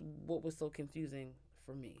that's what was so confusing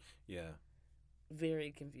for me. Yeah.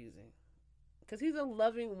 Very confusing. Because he's a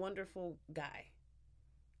loving, wonderful guy.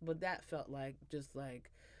 But that felt like just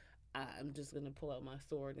like I'm just going to pull out my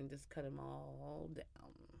sword and just cut him all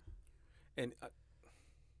down. And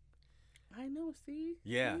I know, see?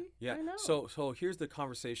 Yeah, see? yeah. I know. So here's the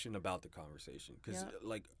conversation about the conversation. Because,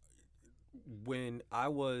 like, when I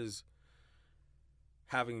was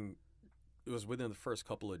it was within the first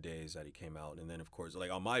couple of days that he came out. And then, of course, like,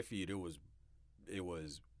 on my feed, it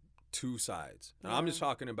was two sides. And I'm just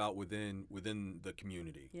talking about within the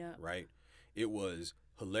community, right? It was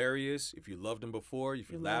hilarious. If you loved him before,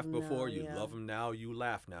 if you laughed before, you love him now, you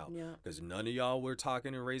laugh now. Because none of y'all were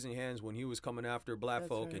talking and raising hands when he was coming after black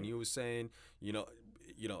folk, right. And he was saying,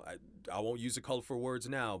 I won't use the colorful words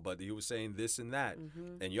now, but he was saying this and that,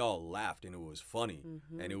 and y'all laughed, and it was funny,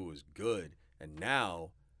 and it was good. And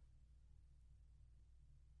now,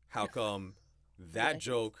 how come that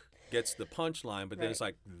joke gets the punchline, but then it's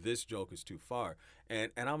like, this joke is too far.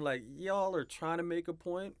 And I'm like, y'all are trying to make a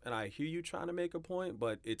point, and I hear you trying to make a point,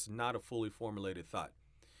 but it's not a fully formulated thought.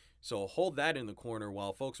 So hold that in the corner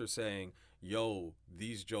while folks are saying, yo,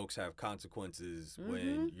 these jokes have consequences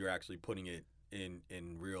when you're actually putting it in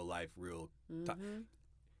real life, real time.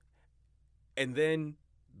 And then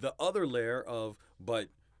the other layer of, but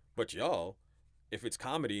y'all, if it's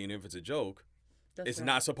comedy and if it's a joke, it's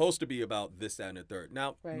not supposed to be about this, that, and the third.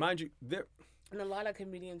 Now, mind you, and a lot of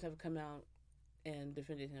comedians have come out and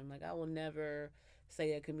defended him. Like, I will never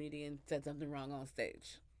say a comedian said something wrong on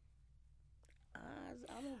stage.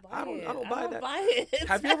 I don't buy that.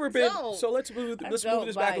 Have you ever been? So let's move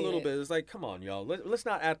this back a little bit. It's like, come on, y'all. Let's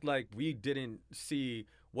not act like we didn't see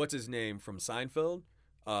what's his name from Seinfeld.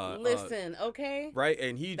 Listen, okay? Right,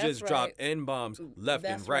 and he just dropped N-bombs left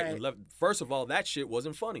and right and left. First of all, that shit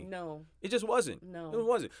wasn't funny. No, it just wasn't. No, it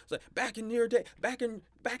wasn't. It's like back in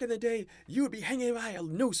the day, you would be hanging by a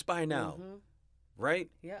noose by now, right?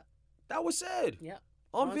 Yeah, that was said. Yeah.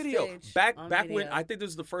 On video. Stage, back when I think this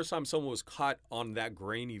is the first time someone was caught on that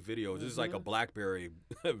grainy video. This is like a BlackBerry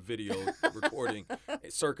video recording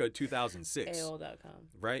circa 2006. AOL.com.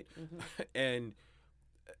 Right? And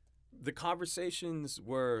the conversations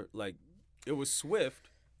were like, it was swift.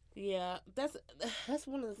 Yeah, that's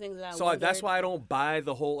one of the things that I So that's why I don't buy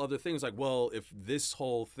the whole other thing. It's like, well, if this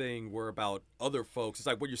whole thing were about other folks, it's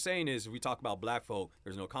like what you're saying is if we talk about black folk,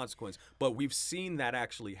 there's no consequence. But we've seen that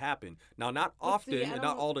actually happen. Now, not often and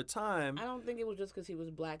not all the time. I don't think it was just because he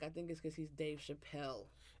was black. I think it's because he's Dave Chappelle.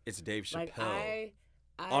 It's Dave Chappelle.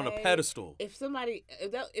 Like on a pedestal. If somebody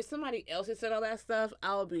else had said all that stuff,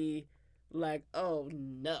 I'll be like, oh,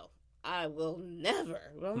 no, I will never.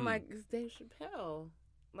 But I'm like, it's Dave Chappelle.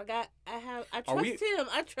 Like I Are trust we- him.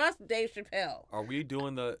 I trust Dave Chappelle. Are we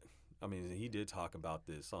doing the? I mean, he did talk about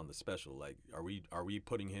this on the special. Like, are we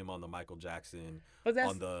putting him on the Michael Jackson, But that's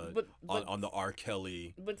on the but, on the R.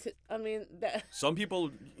 Kelly? I mean that. Some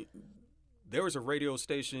people. There was a radio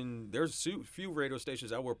station. There's a few radio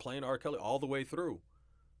stations that were playing R. Kelly all the way through.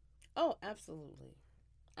 Oh, absolutely,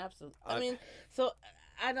 absolutely. I mean, so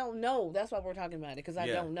I don't know. That's why we're talking about it because I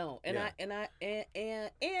Yeah. don't know, and Yeah.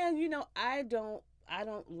 and you know I don't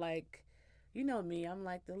like, you know me. I'm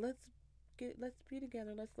like let's be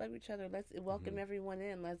together. Let's love each other. Let's welcome Mhm. everyone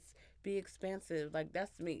in. Let's be expansive. Like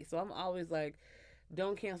that's me. So I'm always like,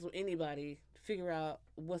 don't cancel anybody. Figure out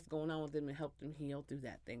what's going on with them and help them heal through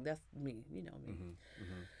that thing. That's me. You know me. Mm-hmm.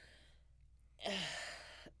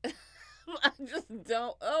 I just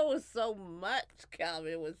don't. Oh, it's so much,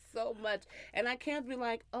 Calvin. It was so much. And I can't be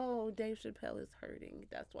like, oh, Dave Chappelle is hurting.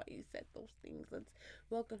 That's why he said those things. Let's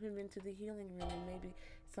welcome him into the healing room and maybe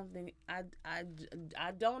something. I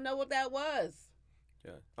don't know what that was.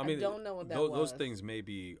 Yeah, I mean, don't know what that those was. things may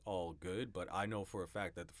be all good, but I know for a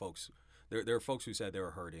fact that the folks. There are folks who said they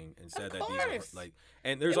were hurting and said that these course. are like,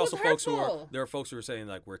 and there's It was also folks who are hurtful. there are folks who are saying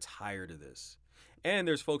like we're tired of this, and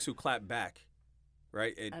there's folks who clap back,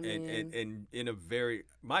 right? And and in a very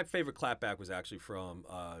my favorite clap back was actually from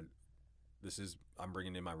I'm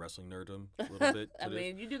bringing in my wrestling nerdom a little bit. I to this.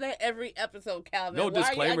 mean, you do that every episode, Calvin. No Why are you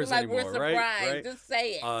disclaimers acting like anymore, we're right? surprised? Right. Just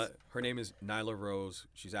say it. Her name is Nyla Rose.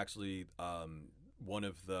 She's actually one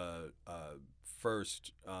of the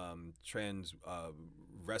first trans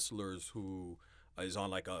wrestlers who is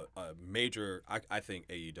on like a major, I think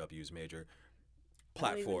AEW's major I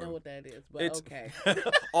don't even platform. know what that is, but It's okay.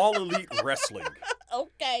 All Elite Wrestling,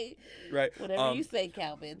 Okay. right? Whatever you say,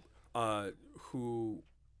 Calvin. Who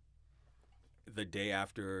the day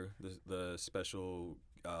after the special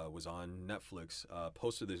was on Netflix,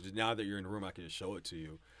 posted this. Now that you're in the room, I can just show it to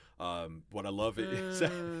you. What I love it is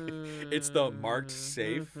that it's the marked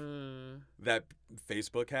safe that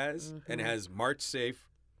Facebook has, and it has marked safe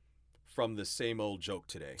from the same old joke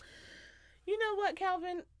today. You know what,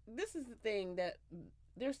 Calvin? This is the thing that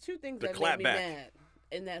there's two things The that clap made me back. mad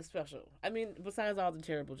in that special. I mean, besides all the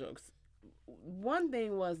terrible jokes, one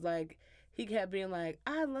thing was like he kept being like,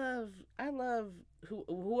 "I love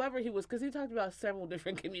whoever he was," because he talked about several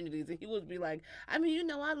different communities, and he would be like, "I mean, you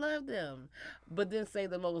know, I love them," but then say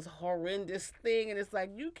the most horrendous thing, and it's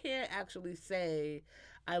like you can't actually say,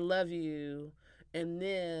 "I love you," and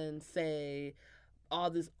then say all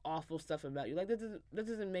this awful stuff about you. Like that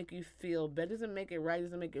doesn't make you feel better. Doesn't make it right.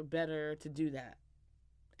 Doesn't make it better to do that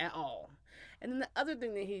at all. And then the other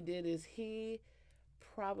thing that he did is he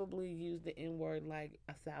probably used the N word like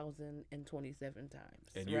 1,027 times.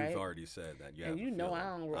 And right? you've already said that. You and have you a know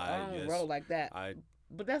feeling. I don't yes, roll like that. I.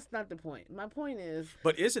 But that's not the point. My point is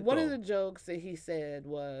But is it one though? of the jokes that he said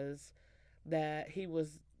was that he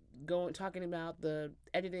was talking about the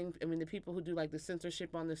editing. I mean, the people who do like the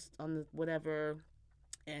censorship on the whatever,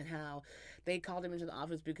 and how they called him into the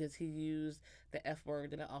office because he used the F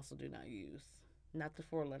word that I also do not use. Not the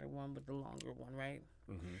 4-letter one, but the longer one, right?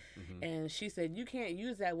 Mm-hmm. And she said, you can't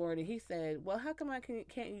use that word. And he said, well, how come I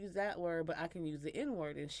can't use that word, but I can use the N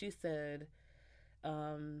word? And she said,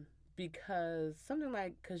 because something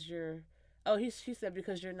like, she said,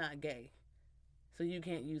 because you're not gay. So you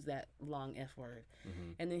can't use that long F word.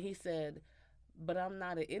 Mm-hmm. And then he said, but I'm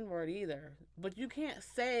not an N-word either. But you can't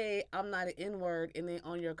say I'm not an N-word and then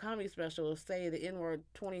on your comedy special say the N-word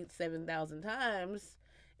 27,000 times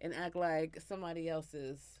and act like somebody else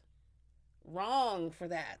is wrong for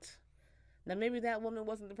that. Now, maybe that woman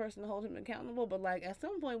wasn't the person to hold him accountable, but like at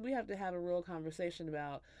some point we have to have a real conversation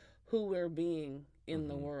about who we're being in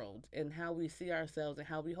the world and how we see ourselves and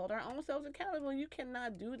how we hold our own selves accountable. You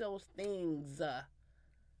cannot do those things.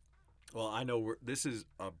 Well, I know this is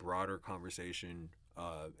a broader conversation,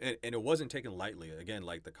 and it wasn't taken lightly. Again,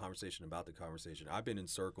 like the conversation about the conversation. I've been in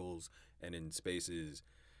circles and in spaces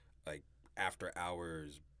like after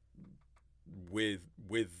hours with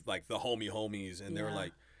like the homies, and they're Yeah.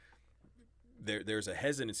 like, there's a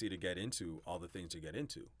hesitancy to get into all the things to get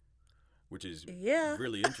into, which is Yeah.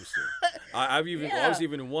 really interesting. I was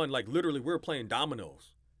even in one, like literally we were playing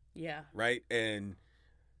dominoes, Yeah. right? And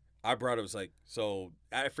I brought it, was like, so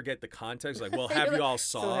I forget the context. Like, well, have you all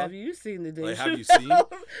saw? So have you seen the Dave Like, have you Chappelle?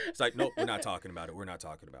 seen? It's like, nope, we're not talking about it. We're not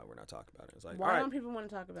talking about it. It's like, Why all right. don't people want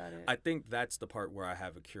to talk about it? I think that's the part where I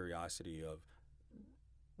have a curiosity of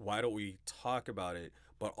why don't we talk about it,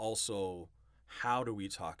 but also how do we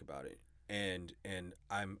talk about it? And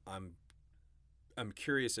I'm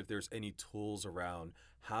curious if there's any tools around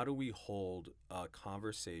how do we hold a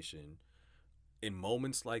conversation in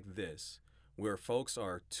moments like this where folks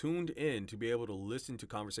are tuned in to be able to listen to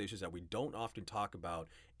conversations that we don't often talk about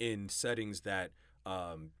in settings that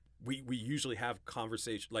we usually have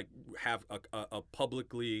conversation, like have a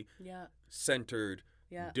publicly Yeah. centered,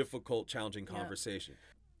 Yeah. difficult, challenging Yeah. conversation.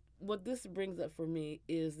 What this brings up for me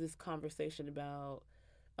is this conversation about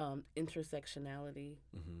intersectionality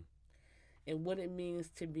Mm-hmm. and what it means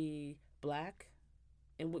to be Black.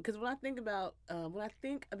 And because when I think about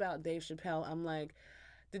Dave Chappelle, I'm like,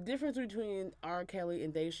 the difference between R. Kelly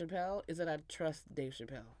and Dave Chappelle is that I trust Dave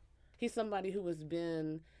Chappelle. He's somebody who has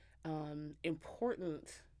been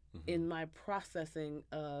important Mm-hmm. in my processing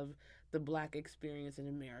of the Black experience in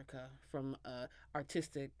America from a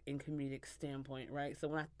artistic and comedic standpoint, right? So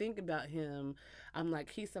when I think about him, I'm like,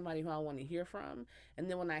 he's somebody who I want to hear from. And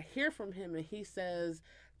then when I hear from him and he says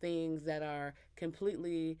things that are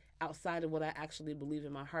completely outside of what I actually believe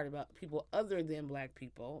in my heart about people other than Black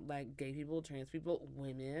people, like gay people, trans people,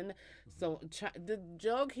 women. So the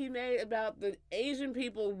joke he made about the Asian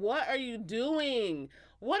people, what are you doing?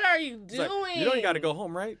 What are you It's like, doing? you know you got to go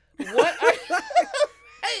home, right? What are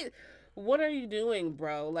hey, what are you doing,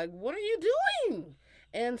 bro? Like, what are you doing?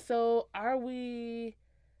 And so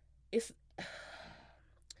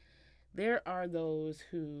there are those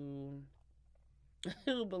who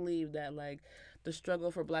believe that, like, the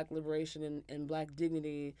struggle for Black liberation and Black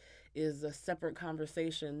dignity is a separate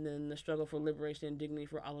conversation than the struggle for liberation and dignity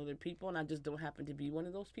for all other people, and I just don't happen to be one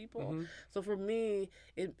of those people. Mm-hmm. So for me,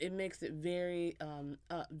 it makes it very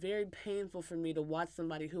very painful for me to watch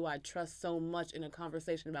somebody who I trust so much in a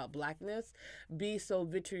conversation about Blackness be so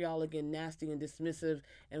vitriolic and nasty and dismissive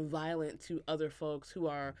and violent to other folks who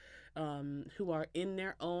are in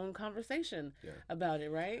their own conversation about it,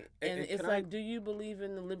 right? And it's like, do you believe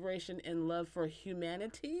in the liberation and love for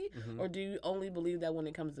humanity, or do you only believe that when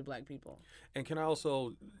it comes to Black people? And can I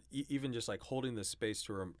also even just like holding the space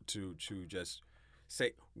to just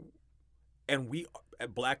say, and we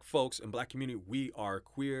Black folks and Black community, we are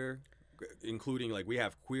queer, including like we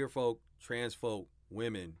have queer folk, trans folk,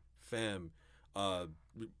 women, femme,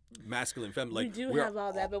 masculine, feminine. Like, we do have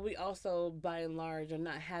all that, but we also, by and large, are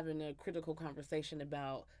not having a critical conversation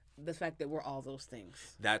about the fact that we're all those things.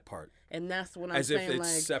 That part. And that's what I'm as saying. If it's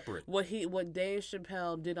like, separate. What Dave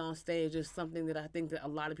Chappelle did on stage is something that I think that a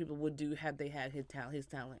lot of people would do had they had his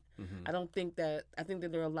talent. Mm-hmm. I think that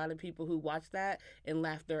there are a lot of people who watched that and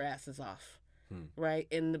laughed their asses off. Right?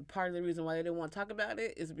 And part of the reason why they didn't want to talk about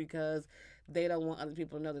it is because they don't want other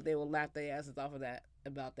people to know that they will laugh their asses off of that,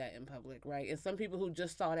 about that in public, right? And some people who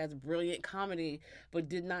just saw it as brilliant comedy but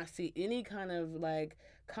did not see any kind of like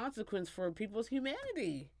consequence for people's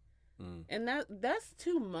humanity. And that's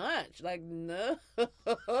too much. Like, no.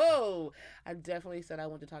 I definitely said I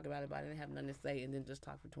wanted to talk about it, but I didn't have nothing to say, and then just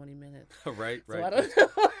talk for 20 minutes. Right. So I don't know.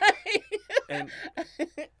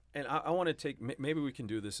 And I want to take, maybe we can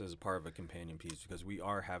do this as a part of a companion piece, because we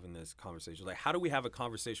are having this conversation. Like, how do we have a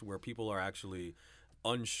conversation where people are actually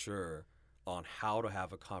unsure on how to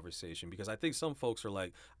have a conversation? Because I think some folks are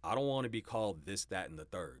like, I don't want to be called this, that, and the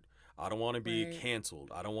third. I don't want to be canceled.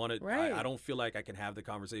 I don't want to. I don't feel like I can have the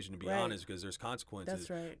conversation, to be honest, because there's consequences. That's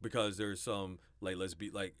right. Because there's some, like, let's be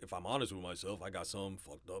like, if I'm honest with myself, I got some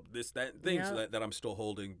fucked up this, that, things that I'm still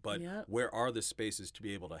holding. But where are the spaces to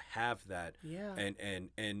be able to have that? Yeah.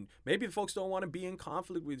 And maybe the folks don't want to be in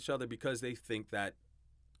conflict with each other because they think that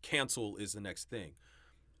cancel is the next thing.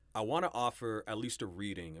 I want to offer at least a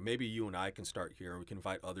reading, and maybe you and I can start here, and we can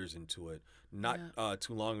invite others into it. Not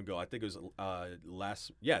too long ago, I think it was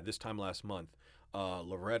this time last month,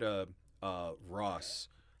 Loretta Ross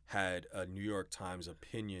had a New York Times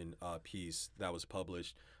opinion piece that was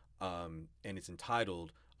published, and it's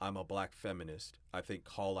entitled, "I'm a Black Feminist. I think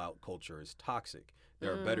call-out culture is toxic.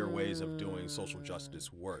 There are better ways of doing social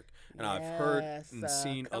justice work." And I've heard and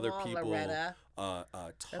seen other people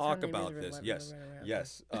talk about this.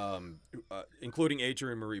 Yes. Including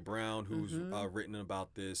Adrienne Marie Brown, who's written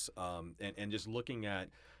about this, and just looking at,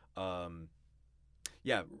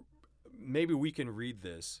 maybe we can read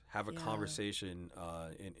this, have a conversation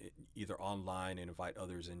in either online and invite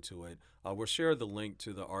others into it. We'll share the link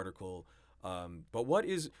to the article. But what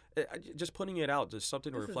is, just putting it out, just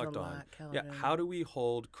something to reflect on. How do we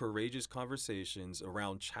hold courageous conversations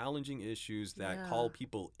around challenging issues that call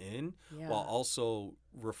people in, while also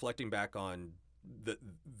reflecting back on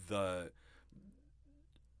the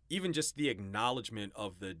even just the acknowledgement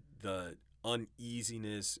of the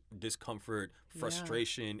uneasiness, discomfort,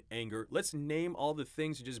 frustration, anger. Let's name all the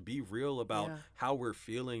things and just be real about how we're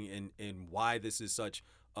feeling and why this is such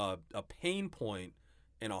a pain point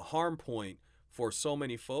and a harm point for so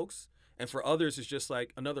many folks. And for others, it's just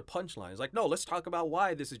like another punchline. It's like, no, let's talk about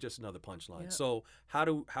why this is just another punchline. Yep. So how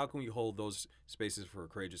can we hold those spaces for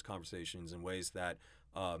courageous conversations in ways that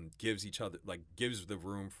gives the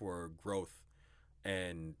room for growth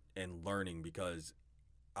and learning? Because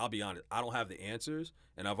I'll be honest, I don't have the answers,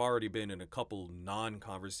 and I've already been in a couple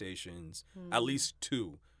non-conversations, at least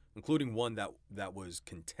two, including one that was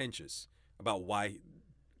contentious about why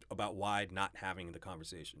not having the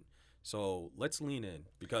conversation. So let's lean in,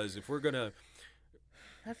 because if we're gonna,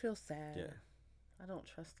 I feel sad. yeah, I don't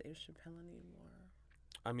trust Dave Chappelle anymore.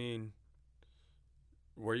 I mean,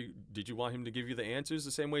 did you want him to give you the answers the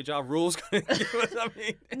same way Ja Rule's gonna give us? I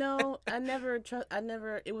mean, No, I never.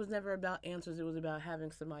 It was never about answers. It was about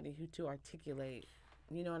having somebody to articulate.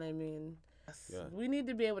 You know what I mean? Yeah. We need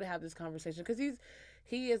to be able to have this conversation, because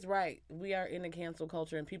he is right. We are in a cancel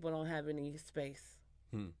culture, and people don't have any space.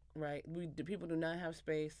 Right? The people do not have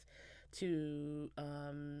space to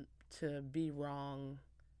be wrong.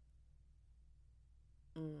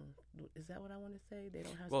 Is that what I want to say? They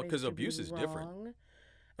don't have well, space because to abuse be is wrong. different.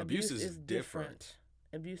 Abuse is different.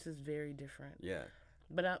 Abuse is very different. Yeah.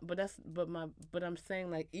 But I'm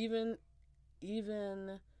saying, like, even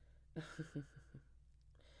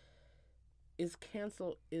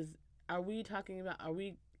are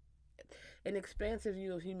we an expansive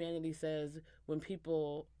view of humanity says when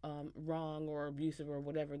people wrong or abusive or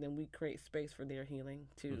whatever, then we create space for their healing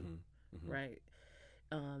too, right?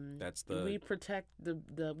 That's the we protect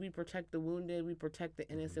we protect the wounded, we protect the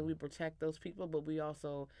innocent, we protect those people, but we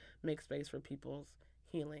also make space for people's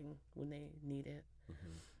healing when they need it.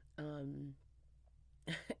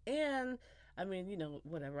 And I mean,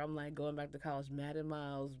 whatever. I'm like going back to college. Madden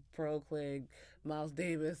Miles, Pro Clegg, Miles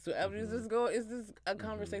Davis. So I mean, it's just a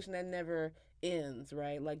conversation that never ends,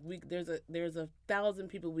 right? Like there's 1,000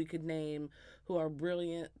 people we could name who are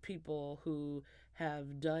brilliant people who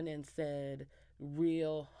have done and said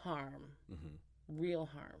real harm, real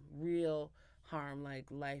harm, like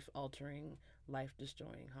life altering, life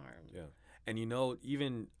destroying harm. Yeah, and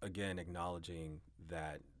even again acknowledging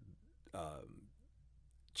that.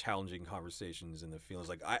 Challenging conversations and the feelings,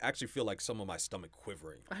 like I actually feel like some of my stomach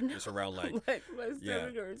quivering just around like my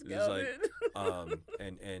stomach hurts,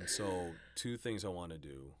 and so two things I want to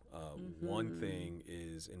do. One thing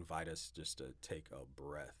is invite us just to take a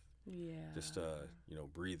breath, just to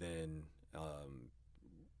breathe in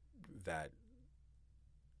that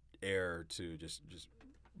air to just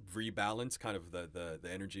rebalance kind of the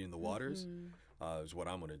energy in the waters is what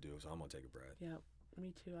I'm going to do. So I'm going to take a breath. Yeah.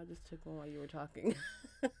 Me too. I just took one while you were talking.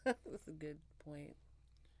 That's a good point.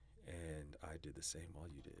 And I did the same while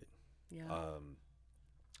you did. Yeah.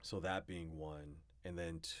 So that being one, and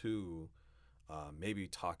then two, maybe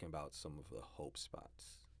talking about some of the hope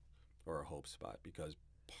spots, or a hope spot, because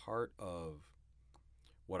part of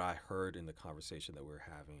what I heard in the conversation that we're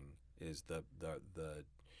having is the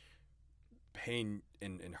pain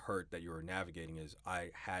and hurt that you were navigating. Is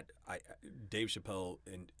Dave Chappelle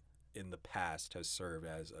in the past has served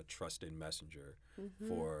as a trusted messenger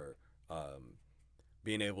for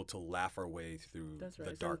being able to laugh our way through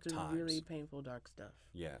the dark times. Really painful, dark stuff.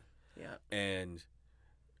 Yeah. Yeah. And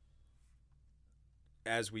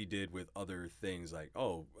as we did with other things, like,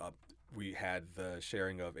 we had the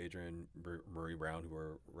sharing of Adrienne Marie Brown, who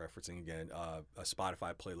we're referencing again, a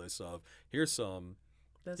Spotify playlist of here's some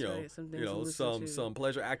That's right. Some things some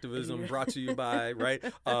pleasure activism brought to you by right.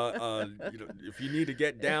 If you need to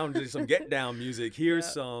get down to some get down music, here's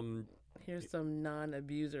some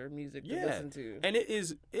non-abuser music to listen to. And it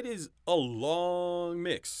is a long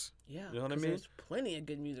mix. Yeah, you know what I mean. There's plenty of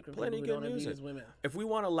good music from people who don't abuse women. If we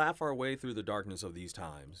want to laugh our way through the darkness of these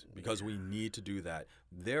times, because we need to do that,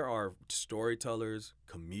 there are storytellers,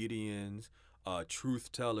 comedians,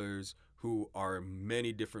 truth tellers who are in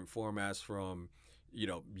many different formats, from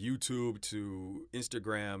YouTube to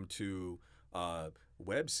Instagram to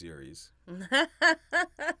web series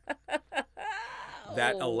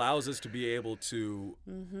that allows us to be able to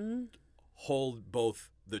hold both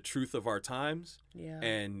the truth of our times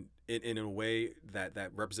and in a way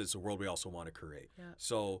that represents the world we also want to create. Yeah.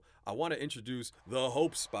 So I want to introduce the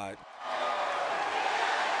Hope Spot.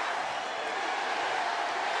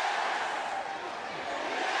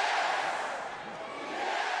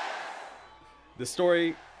 The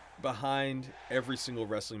story behind every single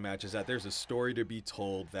wrestling match is that there's a story to be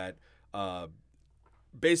told that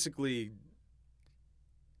basically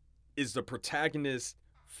is the protagonist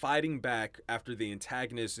fighting back after the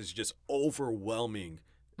antagonist is just overwhelming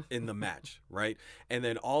in the match, right? And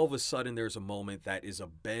then all of a sudden there's a moment that is a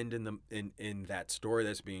bend in that story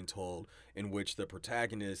that's being told, in which the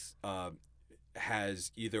protagonist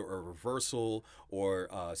has either a reversal or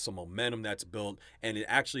some momentum that's built, and it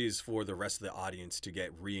actually is for the rest of the audience to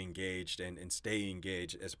get re-engaged and stay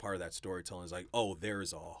engaged as part of that storytelling. It's like, oh, there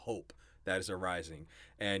is a hope that is arising,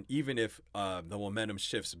 and even if the momentum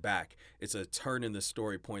shifts back, it's a turn in the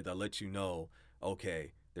story point that lets you know,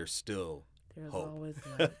 okay, there's still There's hope. always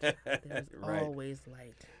light. There's Right. always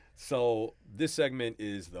light. So this segment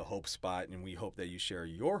is the Hope Spot, and we hope that you share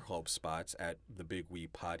your Hope Spots at the Big We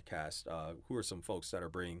Podcast. Who are some folks that are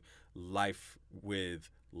bringing life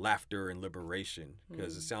with laughter and liberation?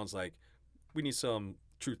 Because it sounds like we need some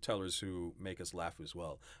truth tellers who make us laugh as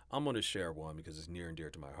well. I'm going to share one because it's near and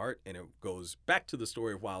dear to my heart, and it goes back to the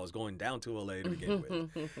story of why I was going down to LA to begin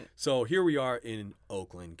with. So here we are in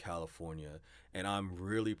Oakland, California, and I'm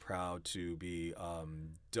really proud to be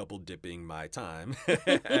double dipping my time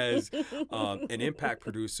as an impact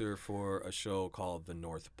producer for a show called The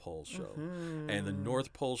North Pole Show. And The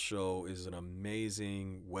North Pole Show is an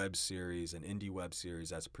amazing web series, an indie web series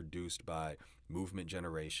that's produced by Movement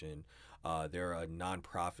Generation. They're a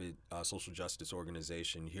nonprofit social justice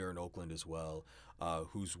organization here in Oakland as well,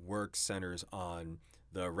 whose work centers on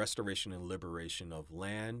the restoration and liberation of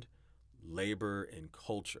land, labor, and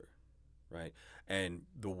culture, right? And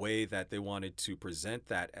the way that they wanted to present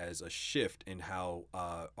that as a shift in how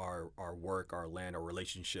our work, our land, our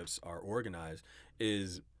relationships are organized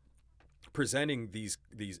is presenting these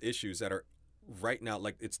issues that are right now,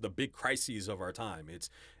 like it's the big crises of our time.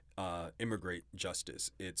 It's immigrant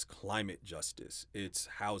justice, it's climate justice, it's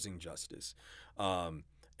housing justice.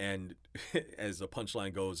 And as the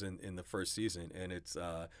punchline goes in the first season, and it's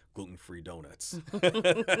gluten-free donuts.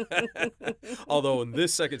 Although in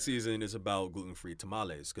this second season, it's about gluten-free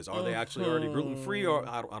tamales, because are they actually already gluten-free, or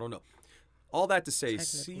I don't know. All that to say,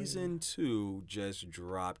 season 2 just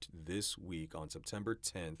dropped this week on September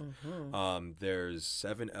 10th. There's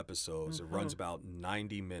 7 episodes. It runs about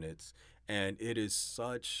 90 minutes, and it is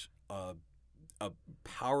such a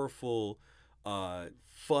powerful,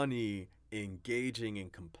 funny, engaging,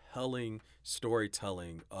 and compelling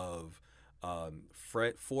storytelling of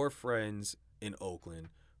 4 friends in Oakland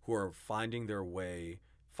who are finding their way,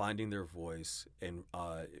 finding their voice, and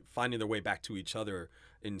finding their way back to each other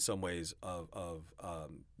in some ways of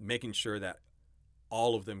making sure that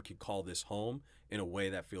all of them can call this home in a way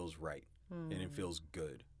that feels right and it feels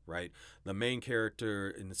good, right? The main character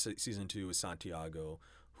in the season 2 is Santiago,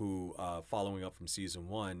 who, following up from season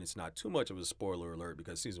 1, it's not too much of a spoiler alert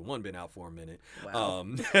because season 1 been out for a minute. Wow.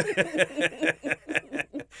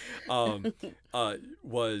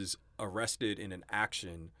 Was arrested in an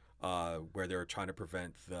action where they were trying to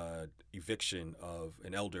prevent the eviction of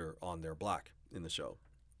an elder on their block in the show.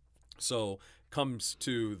 So comes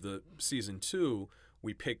to the season 2,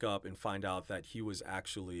 we pick up and find out that he was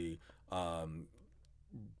actually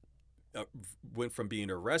went from being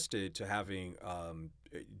arrested to having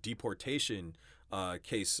deportation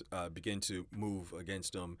case begin to move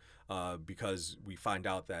against him because we find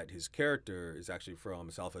out that his character is actually from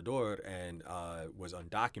El Salvador and was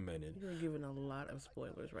undocumented. You're giving a lot of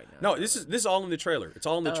spoilers right now. No, this is all in the trailer. It's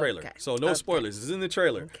all in the trailer. Okay. So no spoilers. It's in the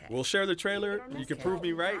trailer. Okay. We'll share the trailer. You can prove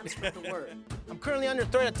me right. I'm currently under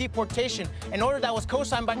threat of deportation, an order that was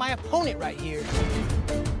co-signed by my opponent right here.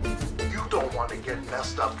 You don't want to get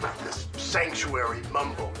messed up with this sanctuary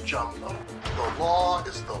mumbo jumbo. The law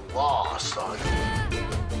is the law, son.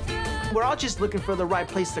 We're all just looking for the right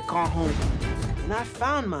place to call home. And I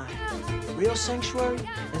found mine. Real sanctuary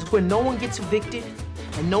is where no one gets evicted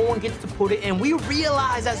and no one gets to put it. And we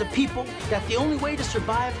realize as a people that the only way to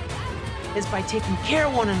survive is by taking care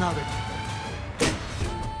of one another.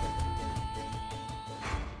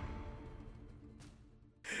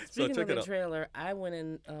 Speaking check of it the out. trailer, I went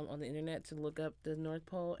in on the internet to look up the North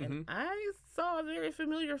Pole, and I saw a very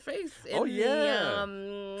familiar face in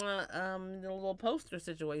the little poster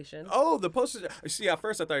situation. Oh, the poster. See, at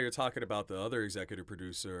first I thought you were talking about the other executive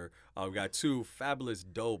producer. We got 2 fabulous,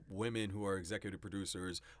 dope women who are executive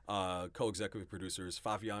producers, co-executive producers.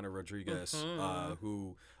 Fabiana Rodriguez,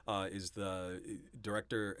 who is the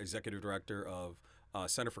executive director of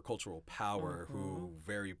Center for Cultural Power, who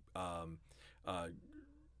very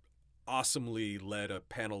awesomely led a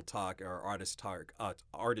panel talk or artist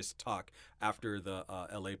talk after the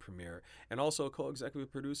LA premiere, and also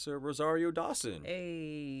co-executive producer Rosario Dawson,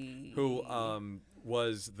 who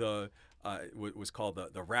was was called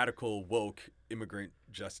the radical woke immigrant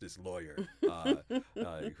justice lawyer,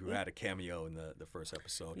 who had a cameo in the first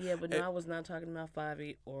episode. Yeah, but no, I was not talking about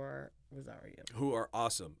Favi or Rosario. Who are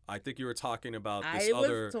awesome. I think you were talking about this I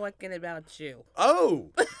was talking about you. Oh,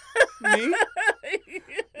 me?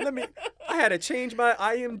 Let me. I had to change my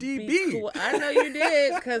IMDb. Be cool. I know you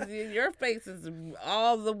did, because your face is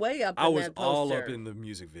all the way up. I in was that poster. all up in the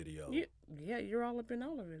music video. Yeah, you're all up in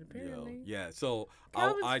all of it, apparently. Yeah, so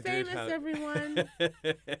Calvin's I did famous, have everyone.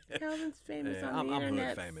 Calvin's famous Yeah, on the I'm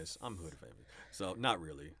internet. hood famous. I'm hood famous. So not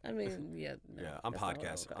really. I mean, yeah. No, Yeah, I'm that's not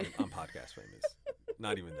podcast. what I'm I'm podcast famous.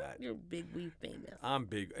 Not even that. You're big wee famous. I'm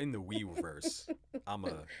big in the Weverse. I'm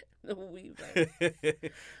a. The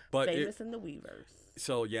Weverse. But Famous in the Weverse.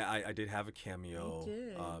 so yeah, I did have a cameo. You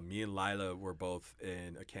did. Me and Lila were both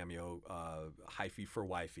in a cameo, Hyphy for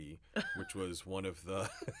Wifey, which was one of the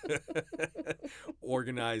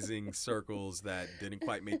organizing circles that didn't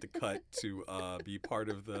quite make the cut to be part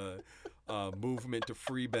of the movement to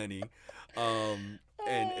free Benny. And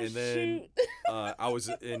then I was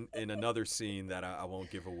in another scene that I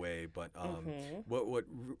won't give away, but what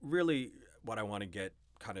really what I want to get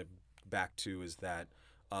kind of back to is that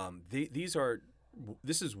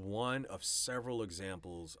this is one of several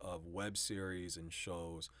examples of web series and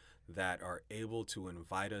shows that are able to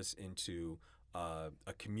invite us into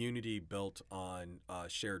a community built on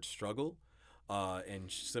shared struggle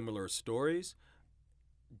and similar stories,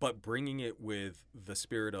 but bringing it with the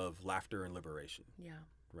spirit of laughter and liberation. Yeah.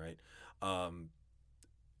 Right.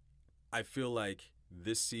 I feel like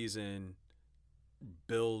this season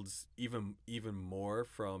builds even more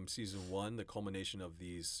from season 1, the culmination of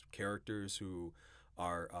these characters who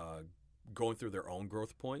are going through their own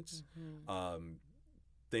growth points.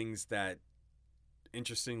 Things that,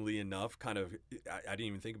 interestingly enough, kind of I didn't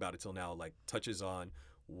even think about it till now, like touches on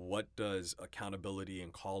what does accountability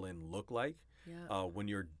and call-in look like when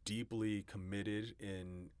you're deeply committed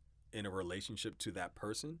in a relationship to that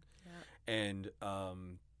person. And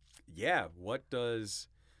what does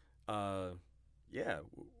what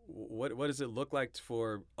does it look like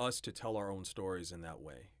for us to tell our own stories in that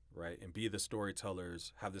way, right? And be the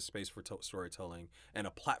storytellers, have the space for storytelling and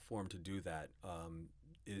a platform to do that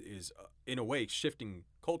is in a way shifting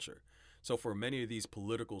culture. So for many of these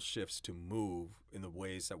political shifts to move in the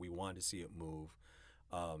ways that we want to see it move,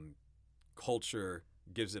 culture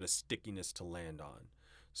gives it a stickiness to land on.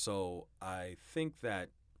 So I think that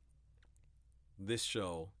this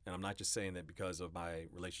show, and I'm not just saying that because of my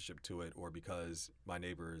relationship to it or because my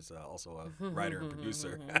neighbor is also a writer and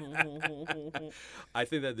producer. I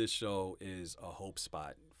think that this show is a hope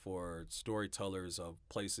spot for storytellers of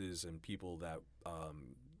places and people that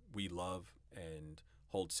we love and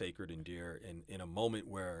hold sacred and dear in a moment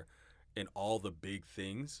where in all the big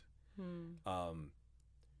things,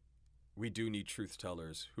 we do need truth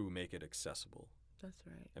tellers who make it accessible. That's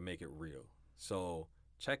right. And make it real. So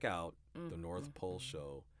check out The North Pole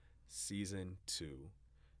Show Season 2.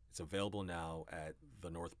 It's available now at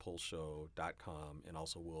thenorthpoleshow.com, and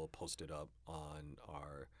also we'll post it up on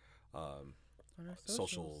our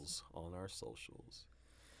socials. On our socials.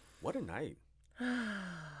 What a night. I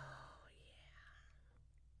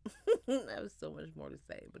have so much more to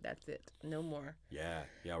say, but that's it. No more. Yeah.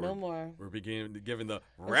 No more. We're giving the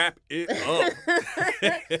wrap it up.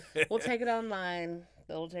 We'll take it online.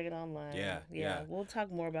 We'll take it online. Yeah. We'll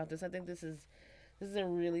talk more about this. I think this is a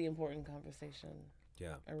really important conversation.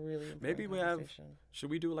 Yeah. A really important Maybe we conversation. Should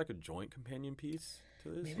we do like a joint companion piece to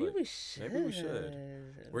this? Maybe we should. Maybe we should.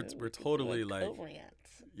 We're totally like co-rant.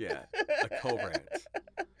 Yeah, a co-rant.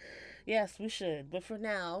 Yes, we should. But for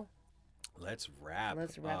now, let's wrap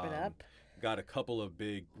it up. Got a couple of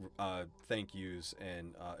big thank yous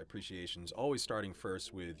and appreciations. Always starting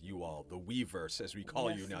first with you all, the Weverse, as we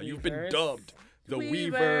call you now. Weverse. You've been dubbed the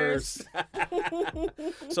Weverse.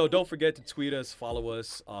 So don't forget to tweet us, follow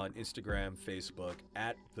us on Instagram, Facebook,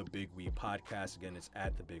 at The Big We Podcast. Again, it's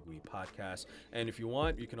at The Big We Podcast. And if you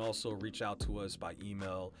want, you can also reach out to us by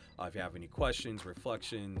email if you have any questions,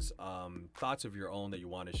 reflections, thoughts of your own that you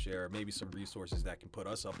want to share, maybe some resources that can put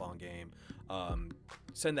us up on game.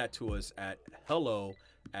 Send that to us at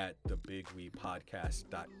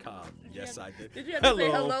hello@thebigwepodcast.com. Yes, I did. Did you have to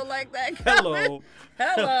say hello like that? Hello.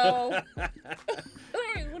 Hello.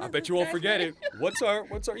 I bet you won't forget it. What's our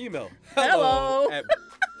email? Hello.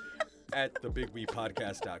 at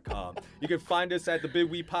thebigwepodcast.com. You can find us at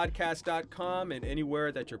thebigwepodcast.com and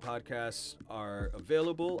anywhere that your podcasts are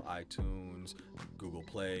available, iTunes, Google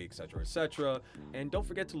Play, etc. And don't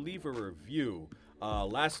forget to leave a review.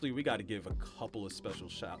 Lastly, we got to give a couple of special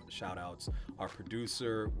shout outs. Our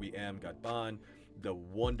producer, Wiem Gadban, the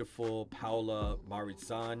wonderful Paula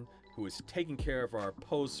Marizan, who is taking care of our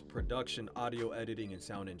post-production audio editing and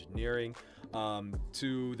sound engineering,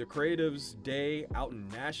 to the Creatives Day out in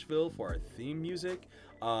Nashville for our theme music,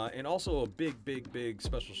 and also a big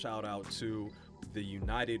special shout out to the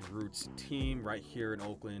United Roots team right here in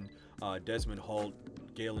Oakland. Desmond Holt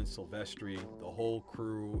Galen Silvestri, the whole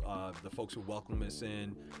crew, the folks who welcome us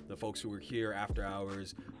in, the folks who are here after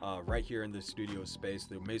hours, right here in the studio space,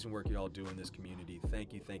 the amazing work y'all do in this community.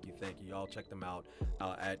 Thank you, thank you, thank you. Y'all check them out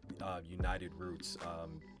at United Roots.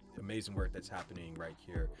 Amazing work that's happening right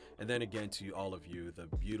here. And then again to all of you, the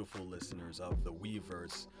beautiful listeners of the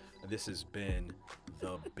Weverse, this has been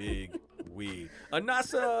the Big We.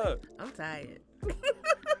 Anasa! I'm tired.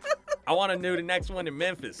 I want to do the next one in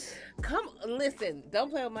Memphis. Come, listen.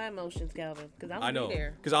 Don't play with my emotions, Calvin, because I'm I know, be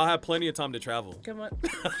there. because I'll have plenty of time to travel. Come on.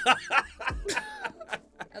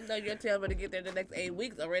 I know you're telling me to get there the next 8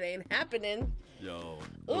 weeks already ain't happening. Yo.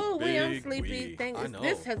 Ooh, I'm sleepy. I know.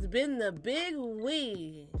 This has been the Big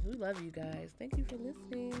We. We love you guys. Thank you for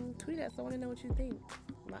listening. Tweet us. I want to know what you think.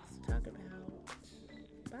 Lots to talk about.